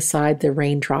setting aside the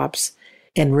raindrops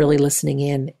and really listening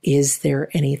in. Is there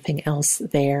anything else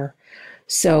there?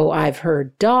 So I've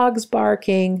heard dogs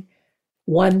barking.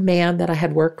 One man that I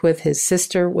had worked with, his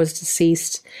sister was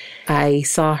deceased. I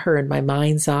saw her in my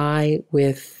mind's eye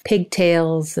with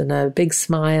pigtails and a big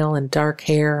smile and dark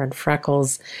hair and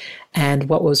freckles. And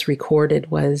what was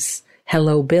recorded was,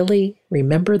 "Hello, Billy.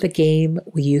 Remember the game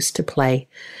we used to play?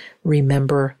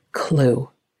 Remember Clue?"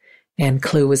 And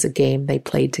Clue was a game they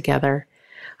played together.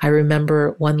 I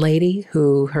remember one lady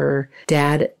who her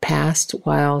dad passed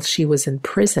while she was in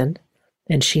prison,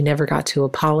 and she never got to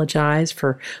apologize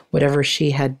for whatever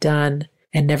she had done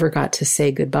and never got to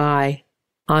say goodbye.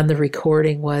 On the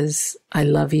recording was, "I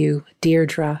love you,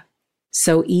 Deirdre."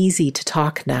 So easy to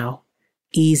talk now,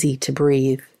 easy to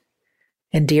breathe.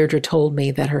 And Deirdre told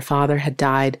me that her father had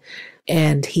died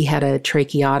and he had a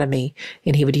tracheotomy,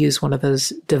 and he would use one of those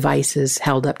devices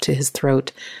held up to his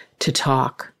throat to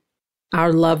talk.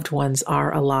 Our loved ones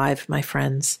are alive, my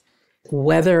friends.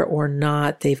 Whether or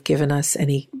not they've given us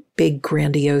any big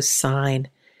grandiose sign,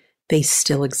 they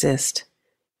still exist.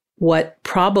 What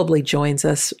probably joins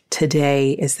us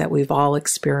today is that we've all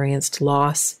experienced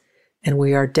loss, and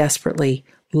we are desperately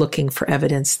looking for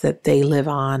evidence that they live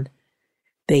on.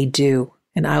 They do.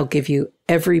 And I'll give you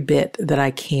every bit that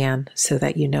I can so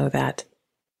that you know that.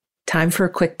 Time for a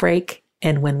quick break.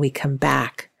 And when we come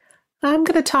back, I'm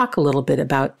going to talk a little bit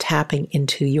about tapping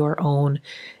into your own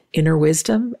inner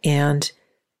wisdom and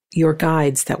your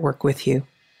guides that work with you.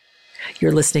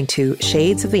 You're listening to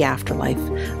Shades of the Afterlife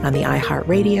on the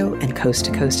iHeartRadio and Coast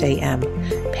to Coast AM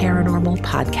Paranormal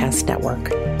Podcast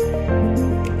Network.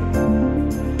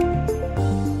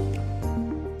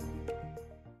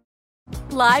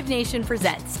 Live Nation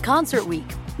presents Concert Week.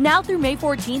 Now through May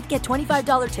 14th, get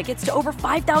 $25 tickets to over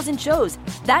 5,000 shows.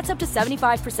 That's up to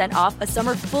 75% off a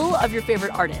summer full of your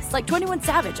favorite artists like 21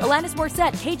 Savage, Alanis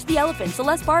Morissette, Cage the Elephant,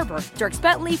 Celeste Barber, Dierks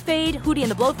Bentley, Fade, Hootie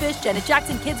and the Blowfish, Janet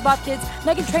Jackson, Kids Bop Kids,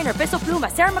 Meghan Trainor, Peso Pluma,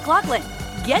 Sarah McLachlan.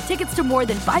 Get tickets to more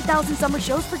than 5,000 summer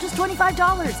shows for just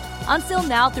 $25. Until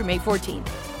now through May 14th.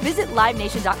 Visit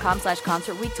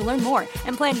LiveNation.com/Concert Week to learn more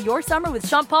and plan your summer with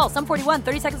Sean Paul, Sum 41,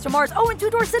 30 Seconds to Mars, and Two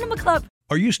Door Cinema Club.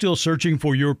 Are you still searching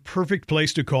for your perfect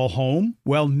place to call home?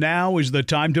 Well, now is the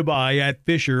time to buy at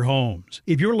Fisher Homes.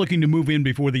 If you're looking to move in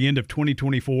before the end of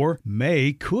 2024,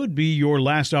 May could be your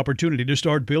last opportunity to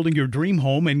start building your dream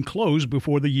home and close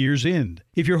before the year's end.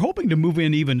 If you're hoping to move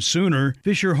in even sooner,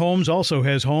 Fisher Homes also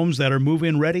has homes that are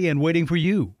move-in ready and waiting for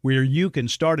you, where you can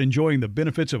start enjoying the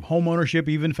benefits of homeownership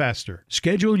even faster.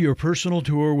 Schedule your personal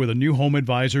tour with a new home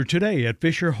advisor today at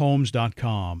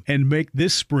FisherHomes.com and make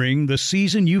this spring the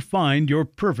season you find your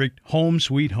perfect home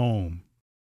sweet home.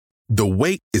 The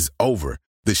wait is over.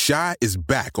 The Chi is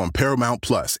back on Paramount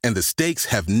Plus, and the stakes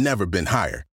have never been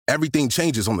higher. Everything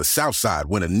changes on the South Side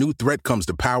when a new threat comes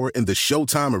to power in the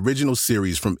Showtime original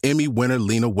series from Emmy winner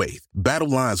Lena Waithe. Battle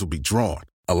lines will be drawn,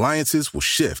 alliances will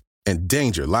shift, and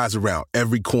danger lies around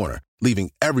every corner, leaving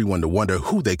everyone to wonder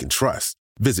who they can trust.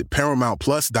 Visit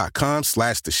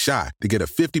ParamountPlus.com/The Chi to get a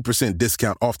 50%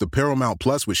 discount off the Paramount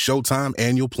Plus with Showtime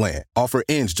annual plan. Offer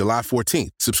ends July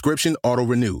 14th. Subscription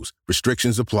auto-renews.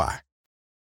 Restrictions apply.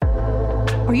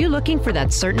 Are you looking for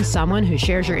that certain someone who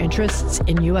shares your interests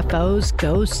in UFOs,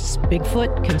 ghosts,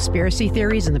 Bigfoot, conspiracy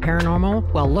theories, and the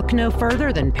paranormal? Well, look no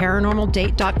further than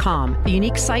ParanormalDate.com, the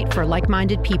unique site for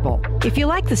like-minded people. If you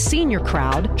like the senior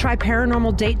crowd, try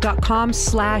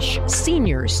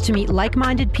ParanormalDate.com/seniors to meet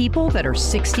like-minded people that are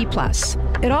 60 plus.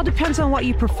 It all depends on what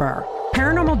you prefer.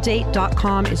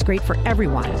 ParanormalDate.com is great for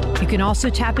everyone. You can also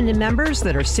tap into members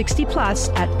that are 60 plus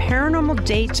at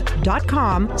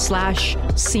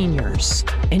ParanormalDate.com/seniors.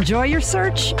 Enjoy your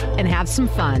search and have some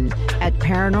fun at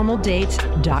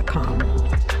ParanormalDate.com.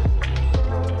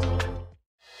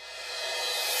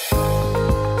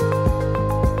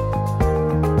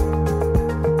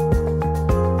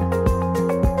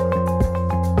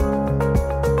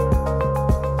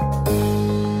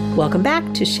 Welcome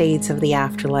back to Shades of the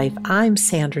Afterlife. I'm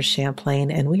Sandra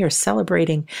Champlain, and we are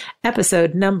celebrating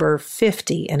episode number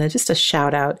 50. And just a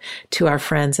shout out to our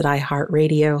friends at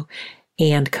iHeartRadio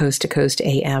and Coast to Coast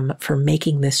AM for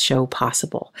making this show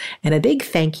possible. And a big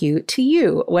thank you to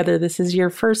you, whether this is your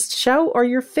first show or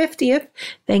your 50th.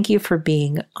 Thank you for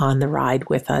being on the ride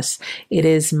with us. It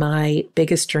is my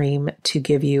biggest dream to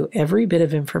give you every bit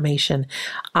of information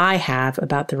I have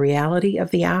about the reality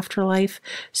of the afterlife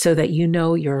so that you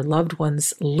know your loved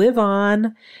ones live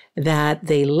on, that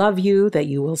they love you, that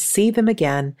you will see them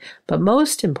again, but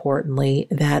most importantly,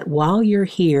 that while you're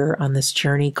here on this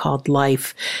journey called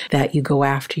life, that you go go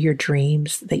after your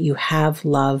dreams, that you have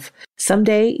love.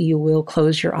 Someday you will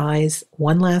close your eyes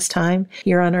one last time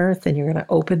here on earth, and you're going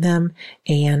to open them,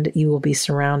 and you will be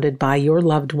surrounded by your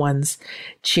loved ones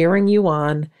cheering you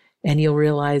on, and you'll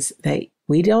realize that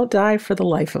we don't die for the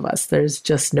life of us. There's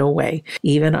just no way.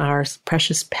 Even our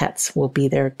precious pets will be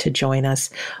there to join us.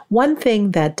 One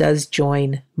thing that does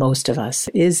join most of us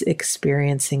is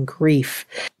experiencing grief.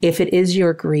 If it is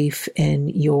your grief in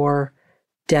your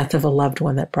death of a loved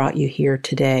one that brought you here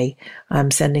today,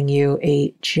 I'm sending you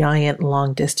a giant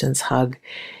long distance hug.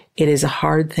 It is a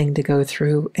hard thing to go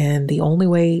through, and the only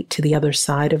way to the other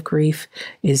side of grief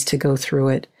is to go through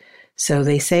it. So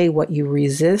they say what you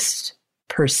resist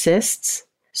persists.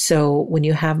 So when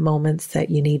you have moments that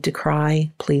you need to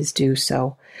cry, please do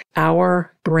so.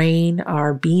 Our brain,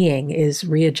 our being is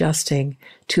readjusting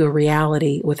to a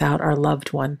reality without our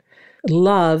loved one.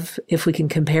 Love, if we can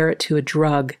compare it to a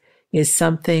drug, is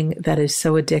something that is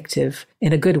so addictive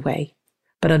in a good way.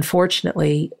 But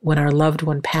unfortunately, when our loved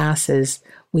one passes,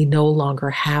 we no longer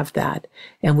have that,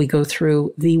 and we go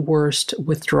through the worst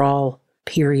withdrawal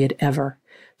period ever.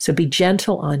 So be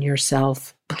gentle on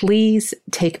yourself. Please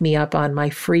take me up on my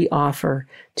free offer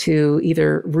to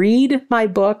either read my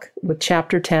book with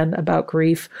chapter 10 about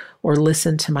grief or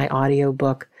listen to my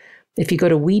audiobook. If you go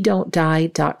to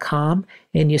WeDon'tDie.com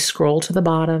and you scroll to the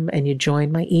bottom and you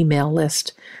join my email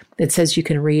list, it says you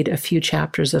can read a few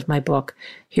chapters of my book.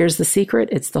 Here's the secret.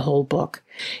 It's the whole book.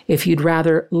 If you'd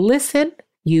rather listen,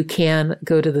 you can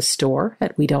go to the store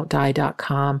at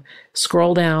WeDon'tDie.com.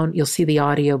 Scroll down. You'll see the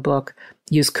audiobook.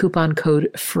 Use coupon code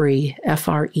FREE,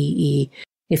 F-R-E-E.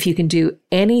 If you can do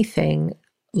anything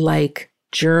like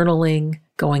journaling,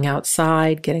 going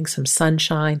outside, getting some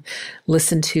sunshine,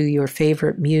 listen to your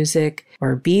favorite music,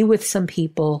 or be with some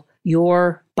people,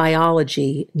 your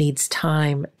biology needs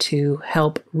time to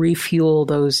help refuel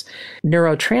those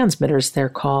neurotransmitters, they're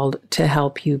called, to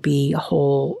help you be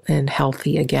whole and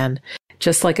healthy again.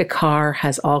 Just like a car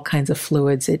has all kinds of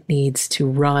fluids it needs to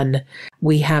run,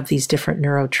 we have these different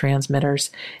neurotransmitters,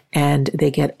 and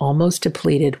they get almost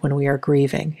depleted when we are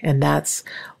grieving. And that's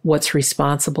what's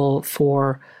responsible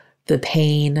for the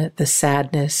pain, the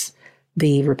sadness,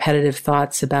 the repetitive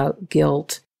thoughts about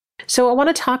guilt. So I want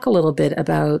to talk a little bit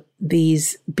about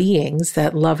these beings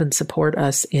that love and support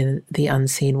us in the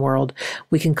unseen world.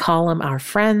 We can call them our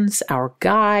friends, our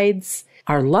guides.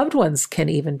 Our loved ones can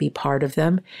even be part of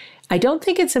them. I don't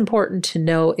think it's important to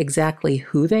know exactly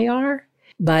who they are,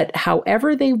 but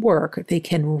however they work, they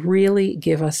can really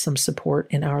give us some support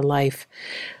in our life.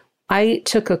 I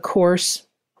took a course.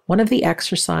 One of the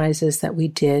exercises that we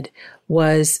did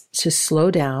was to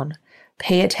slow down,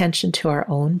 pay attention to our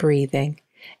own breathing,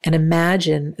 and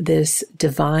imagine this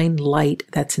divine light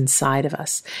that's inside of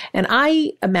us. And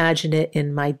I imagine it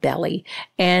in my belly.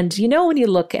 And you know, when you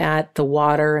look at the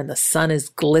water and the sun is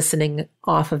glistening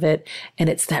off of it, and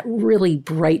it's that really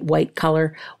bright white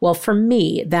color, well, for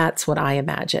me, that's what I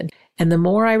imagine. And the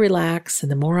more I relax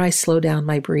and the more I slow down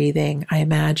my breathing, I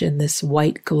imagine this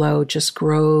white glow just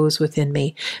grows within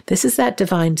me. This is that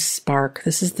divine spark.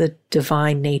 This is the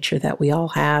divine nature that we all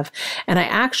have. And I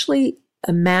actually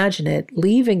imagine it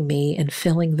leaving me and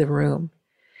filling the room.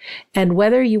 And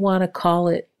whether you want to call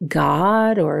it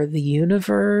God or the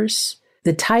universe,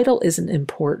 the title isn't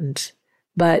important,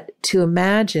 but to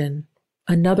imagine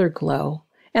another glow.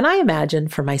 And I imagine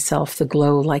for myself the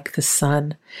glow like the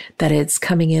sun, that it's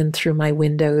coming in through my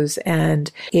windows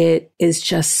and it is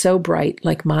just so bright,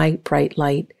 like my bright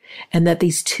light, and that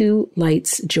these two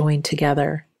lights join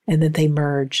together and that they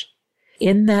merge.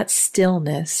 In that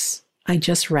stillness, I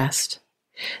just rest.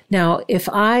 Now, if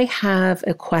I have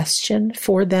a question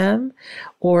for them,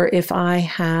 or if I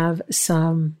have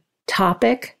some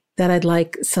topic that I'd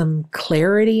like some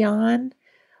clarity on,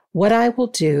 what I will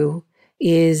do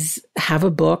is have a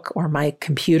book or my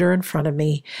computer in front of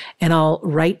me, and I'll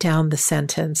write down the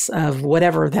sentence of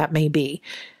whatever that may be,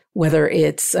 whether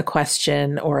it's a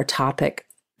question or a topic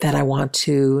that I want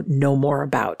to know more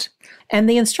about. And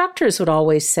the instructors would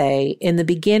always say, in the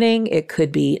beginning, it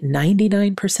could be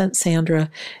 99% Sandra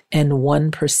and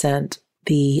 1%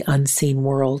 the unseen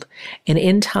world. And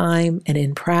in time and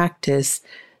in practice,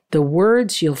 the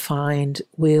words you'll find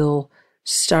will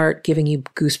start giving you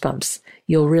goosebumps.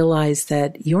 You'll realize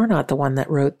that you're not the one that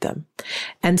wrote them.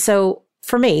 And so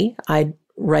for me, I'd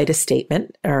write a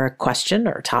statement or a question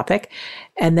or a topic,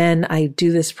 and then I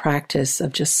do this practice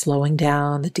of just slowing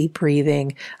down, the deep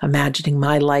breathing, imagining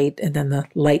my light and then the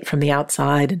light from the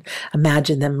outside, and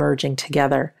imagine them merging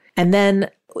together. And then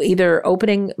either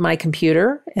opening my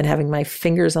computer and having my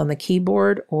fingers on the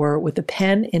keyboard, or with a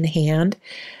pen in hand,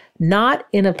 not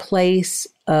in a place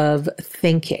of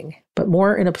thinking, but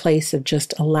more in a place of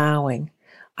just allowing.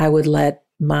 I would let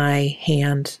my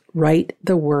hand write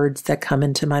the words that come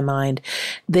into my mind.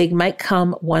 They might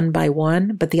come one by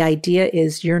one, but the idea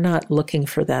is you're not looking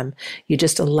for them. You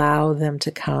just allow them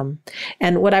to come.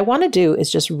 And what I want to do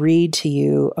is just read to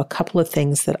you a couple of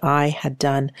things that I had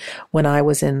done when I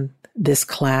was in this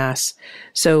class.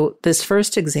 So this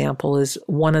first example is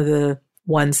one of the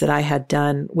ones that I had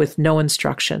done with no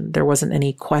instruction. There wasn't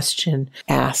any question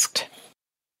asked.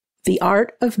 The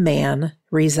art of man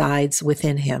resides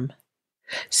within him.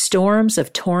 Storms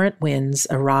of torrent winds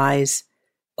arise,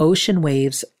 ocean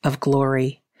waves of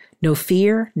glory. No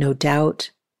fear, no doubt.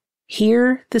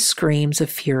 Hear the screams of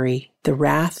fury. The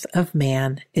wrath of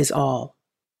man is all.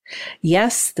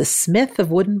 Yes, the smith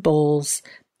of wooden bowls,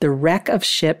 the wreck of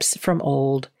ships from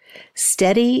old,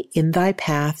 steady in thy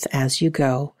path as you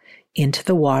go into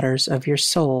the waters of your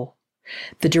soul.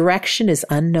 The direction is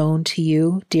unknown to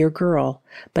you, dear girl,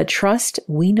 but trust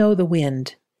we know the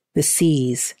wind, the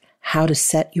seas, how to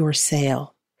set your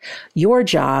sail. Your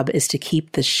job is to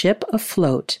keep the ship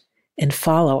afloat and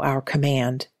follow our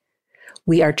command.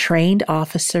 We are trained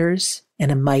officers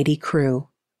and a mighty crew.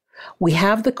 We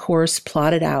have the course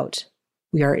plotted out.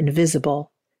 We are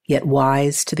invisible, yet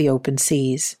wise to the open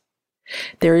seas.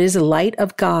 There is a light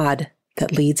of God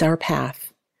that leads our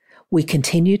path. We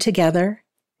continue together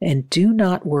and do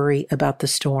not worry about the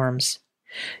storms.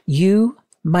 You,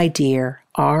 my dear,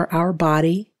 are our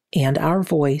body and our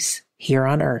voice here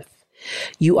on earth.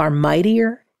 You are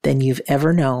mightier than you've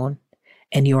ever known,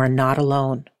 and you are not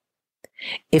alone.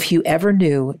 If you ever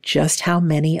knew just how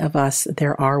many of us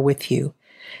there are with you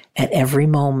at every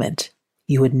moment,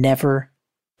 you would never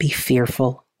be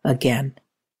fearful again.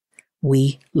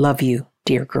 We love you,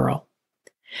 dear girl.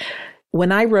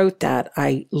 When I wrote that,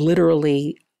 I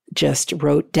literally just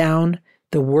wrote down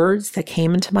the words that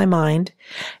came into my mind,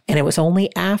 and it was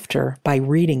only after, by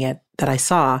reading it, that I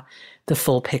saw the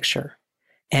full picture.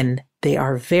 And they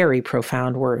are very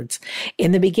profound words.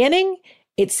 In the beginning,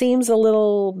 it seems a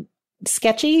little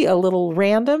sketchy, a little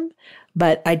random,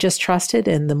 but I just trusted,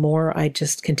 and the more I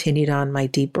just continued on my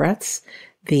deep breaths,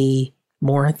 the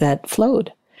more that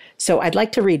flowed. So I'd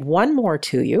like to read one more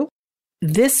to you.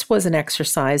 This was an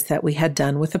exercise that we had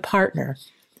done with a partner.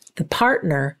 The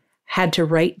partner had to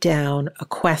write down a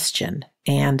question,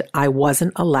 and I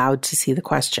wasn't allowed to see the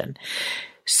question.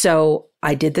 So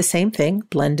I did the same thing,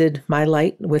 blended my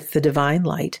light with the divine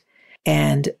light,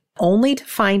 and only to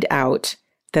find out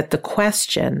that the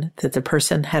question that the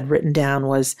person had written down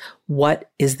was,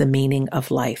 what is the meaning of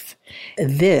life?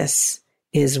 This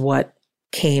is what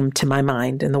came to my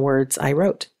mind in the words I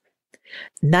wrote.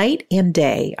 Night and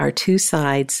day are two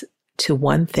sides to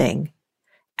one thing,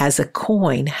 as a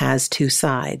coin has two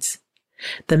sides.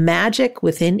 The magic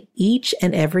within each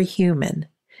and every human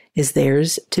is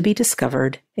theirs to be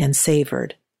discovered and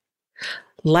savored.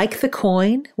 Like the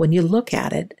coin, when you look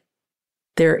at it,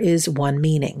 there is one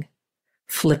meaning.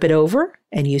 Flip it over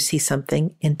and you see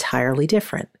something entirely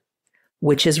different.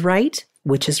 Which is right,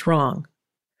 which is wrong.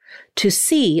 To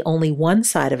see only one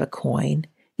side of a coin,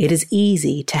 it is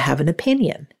easy to have an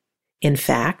opinion. In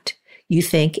fact, you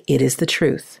think it is the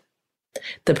truth.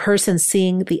 The person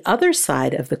seeing the other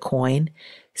side of the coin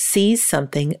sees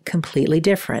something completely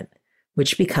different,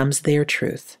 which becomes their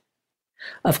truth.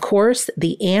 Of course,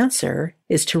 the answer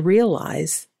is to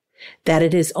realize that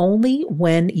it is only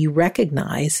when you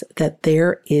recognize that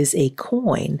there is a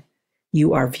coin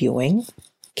you are viewing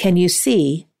can you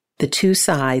see the two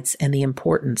sides and the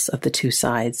importance of the two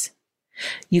sides.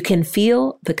 You can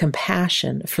feel the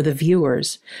compassion for the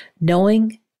viewers,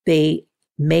 knowing they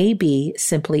may be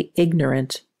simply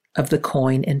ignorant of the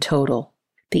coin in total.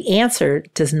 The answer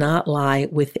does not lie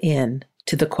within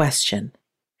to the question.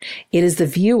 It is the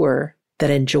viewer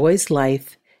that enjoys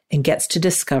life and gets to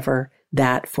discover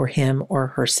that for him or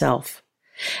herself.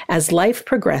 As life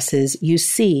progresses, you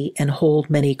see and hold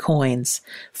many coins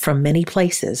from many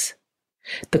places.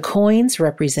 The coins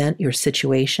represent your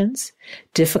situations,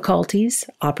 difficulties,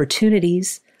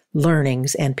 opportunities,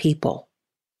 learnings, and people.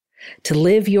 To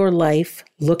live your life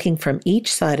looking from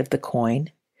each side of the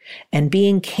coin and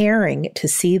being caring to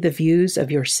see the views of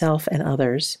yourself and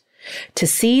others, to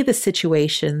see the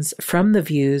situations from the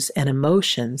views and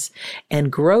emotions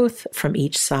and growth from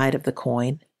each side of the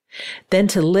coin, then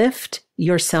to lift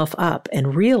yourself up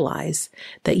and realize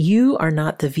that you are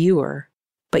not the viewer,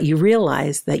 but you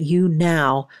realize that you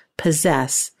now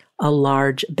possess a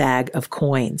large bag of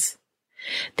coins.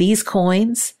 These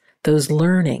coins, those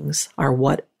learnings, are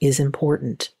what is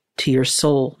important to your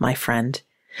soul, my friend.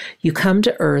 You come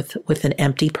to earth with an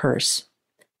empty purse.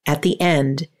 At the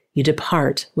end, you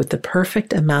depart with the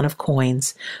perfect amount of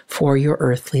coins for your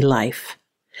earthly life.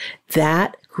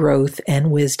 That growth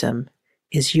and wisdom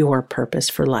is your purpose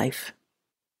for life.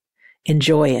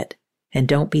 Enjoy it, and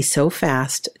don't be so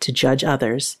fast to judge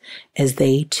others, as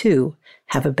they too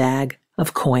have a bag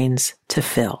of coins to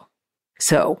fill.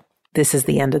 So, this is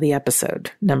the end of the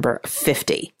episode, number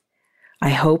 50. I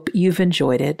hope you've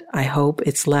enjoyed it. I hope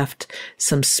it's left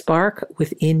some spark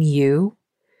within you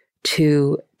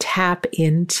to tap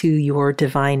into your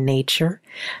divine nature,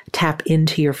 tap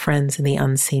into your friends in the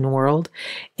unseen world.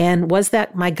 And was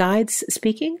that my guides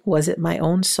speaking? Was it my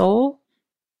own soul?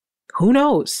 Who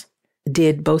knows?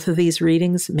 Did both of these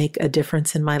readings make a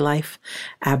difference in my life?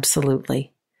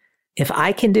 Absolutely. If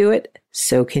I can do it,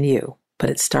 so can you.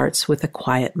 But it starts with a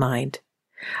quiet mind.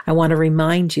 I want to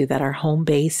remind you that our home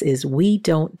base is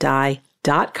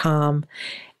WeDon'tDie.com.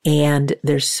 And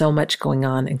there's so much going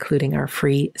on, including our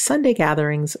free Sunday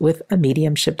gatherings with a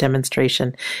mediumship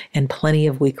demonstration and plenty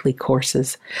of weekly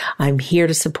courses. I'm here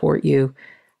to support you.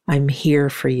 I'm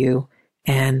here for you.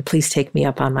 And please take me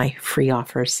up on my free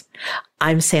offers.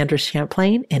 I'm Sandra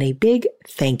Champlain, and a big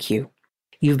thank you.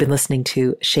 You've been listening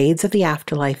to Shades of the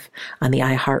Afterlife on the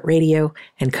iHeartRadio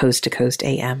and Coast to Coast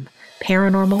AM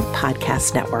Paranormal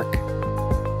Podcast Network.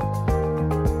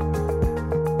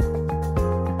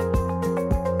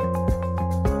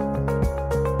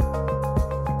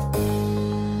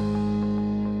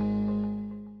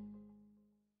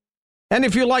 And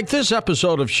if you like this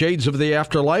episode of Shades of the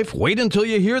Afterlife, wait until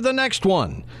you hear the next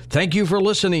one. Thank you for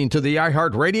listening to the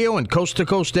iHeartRadio and Coast to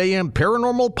Coast AM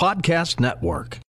Paranormal Podcast Network.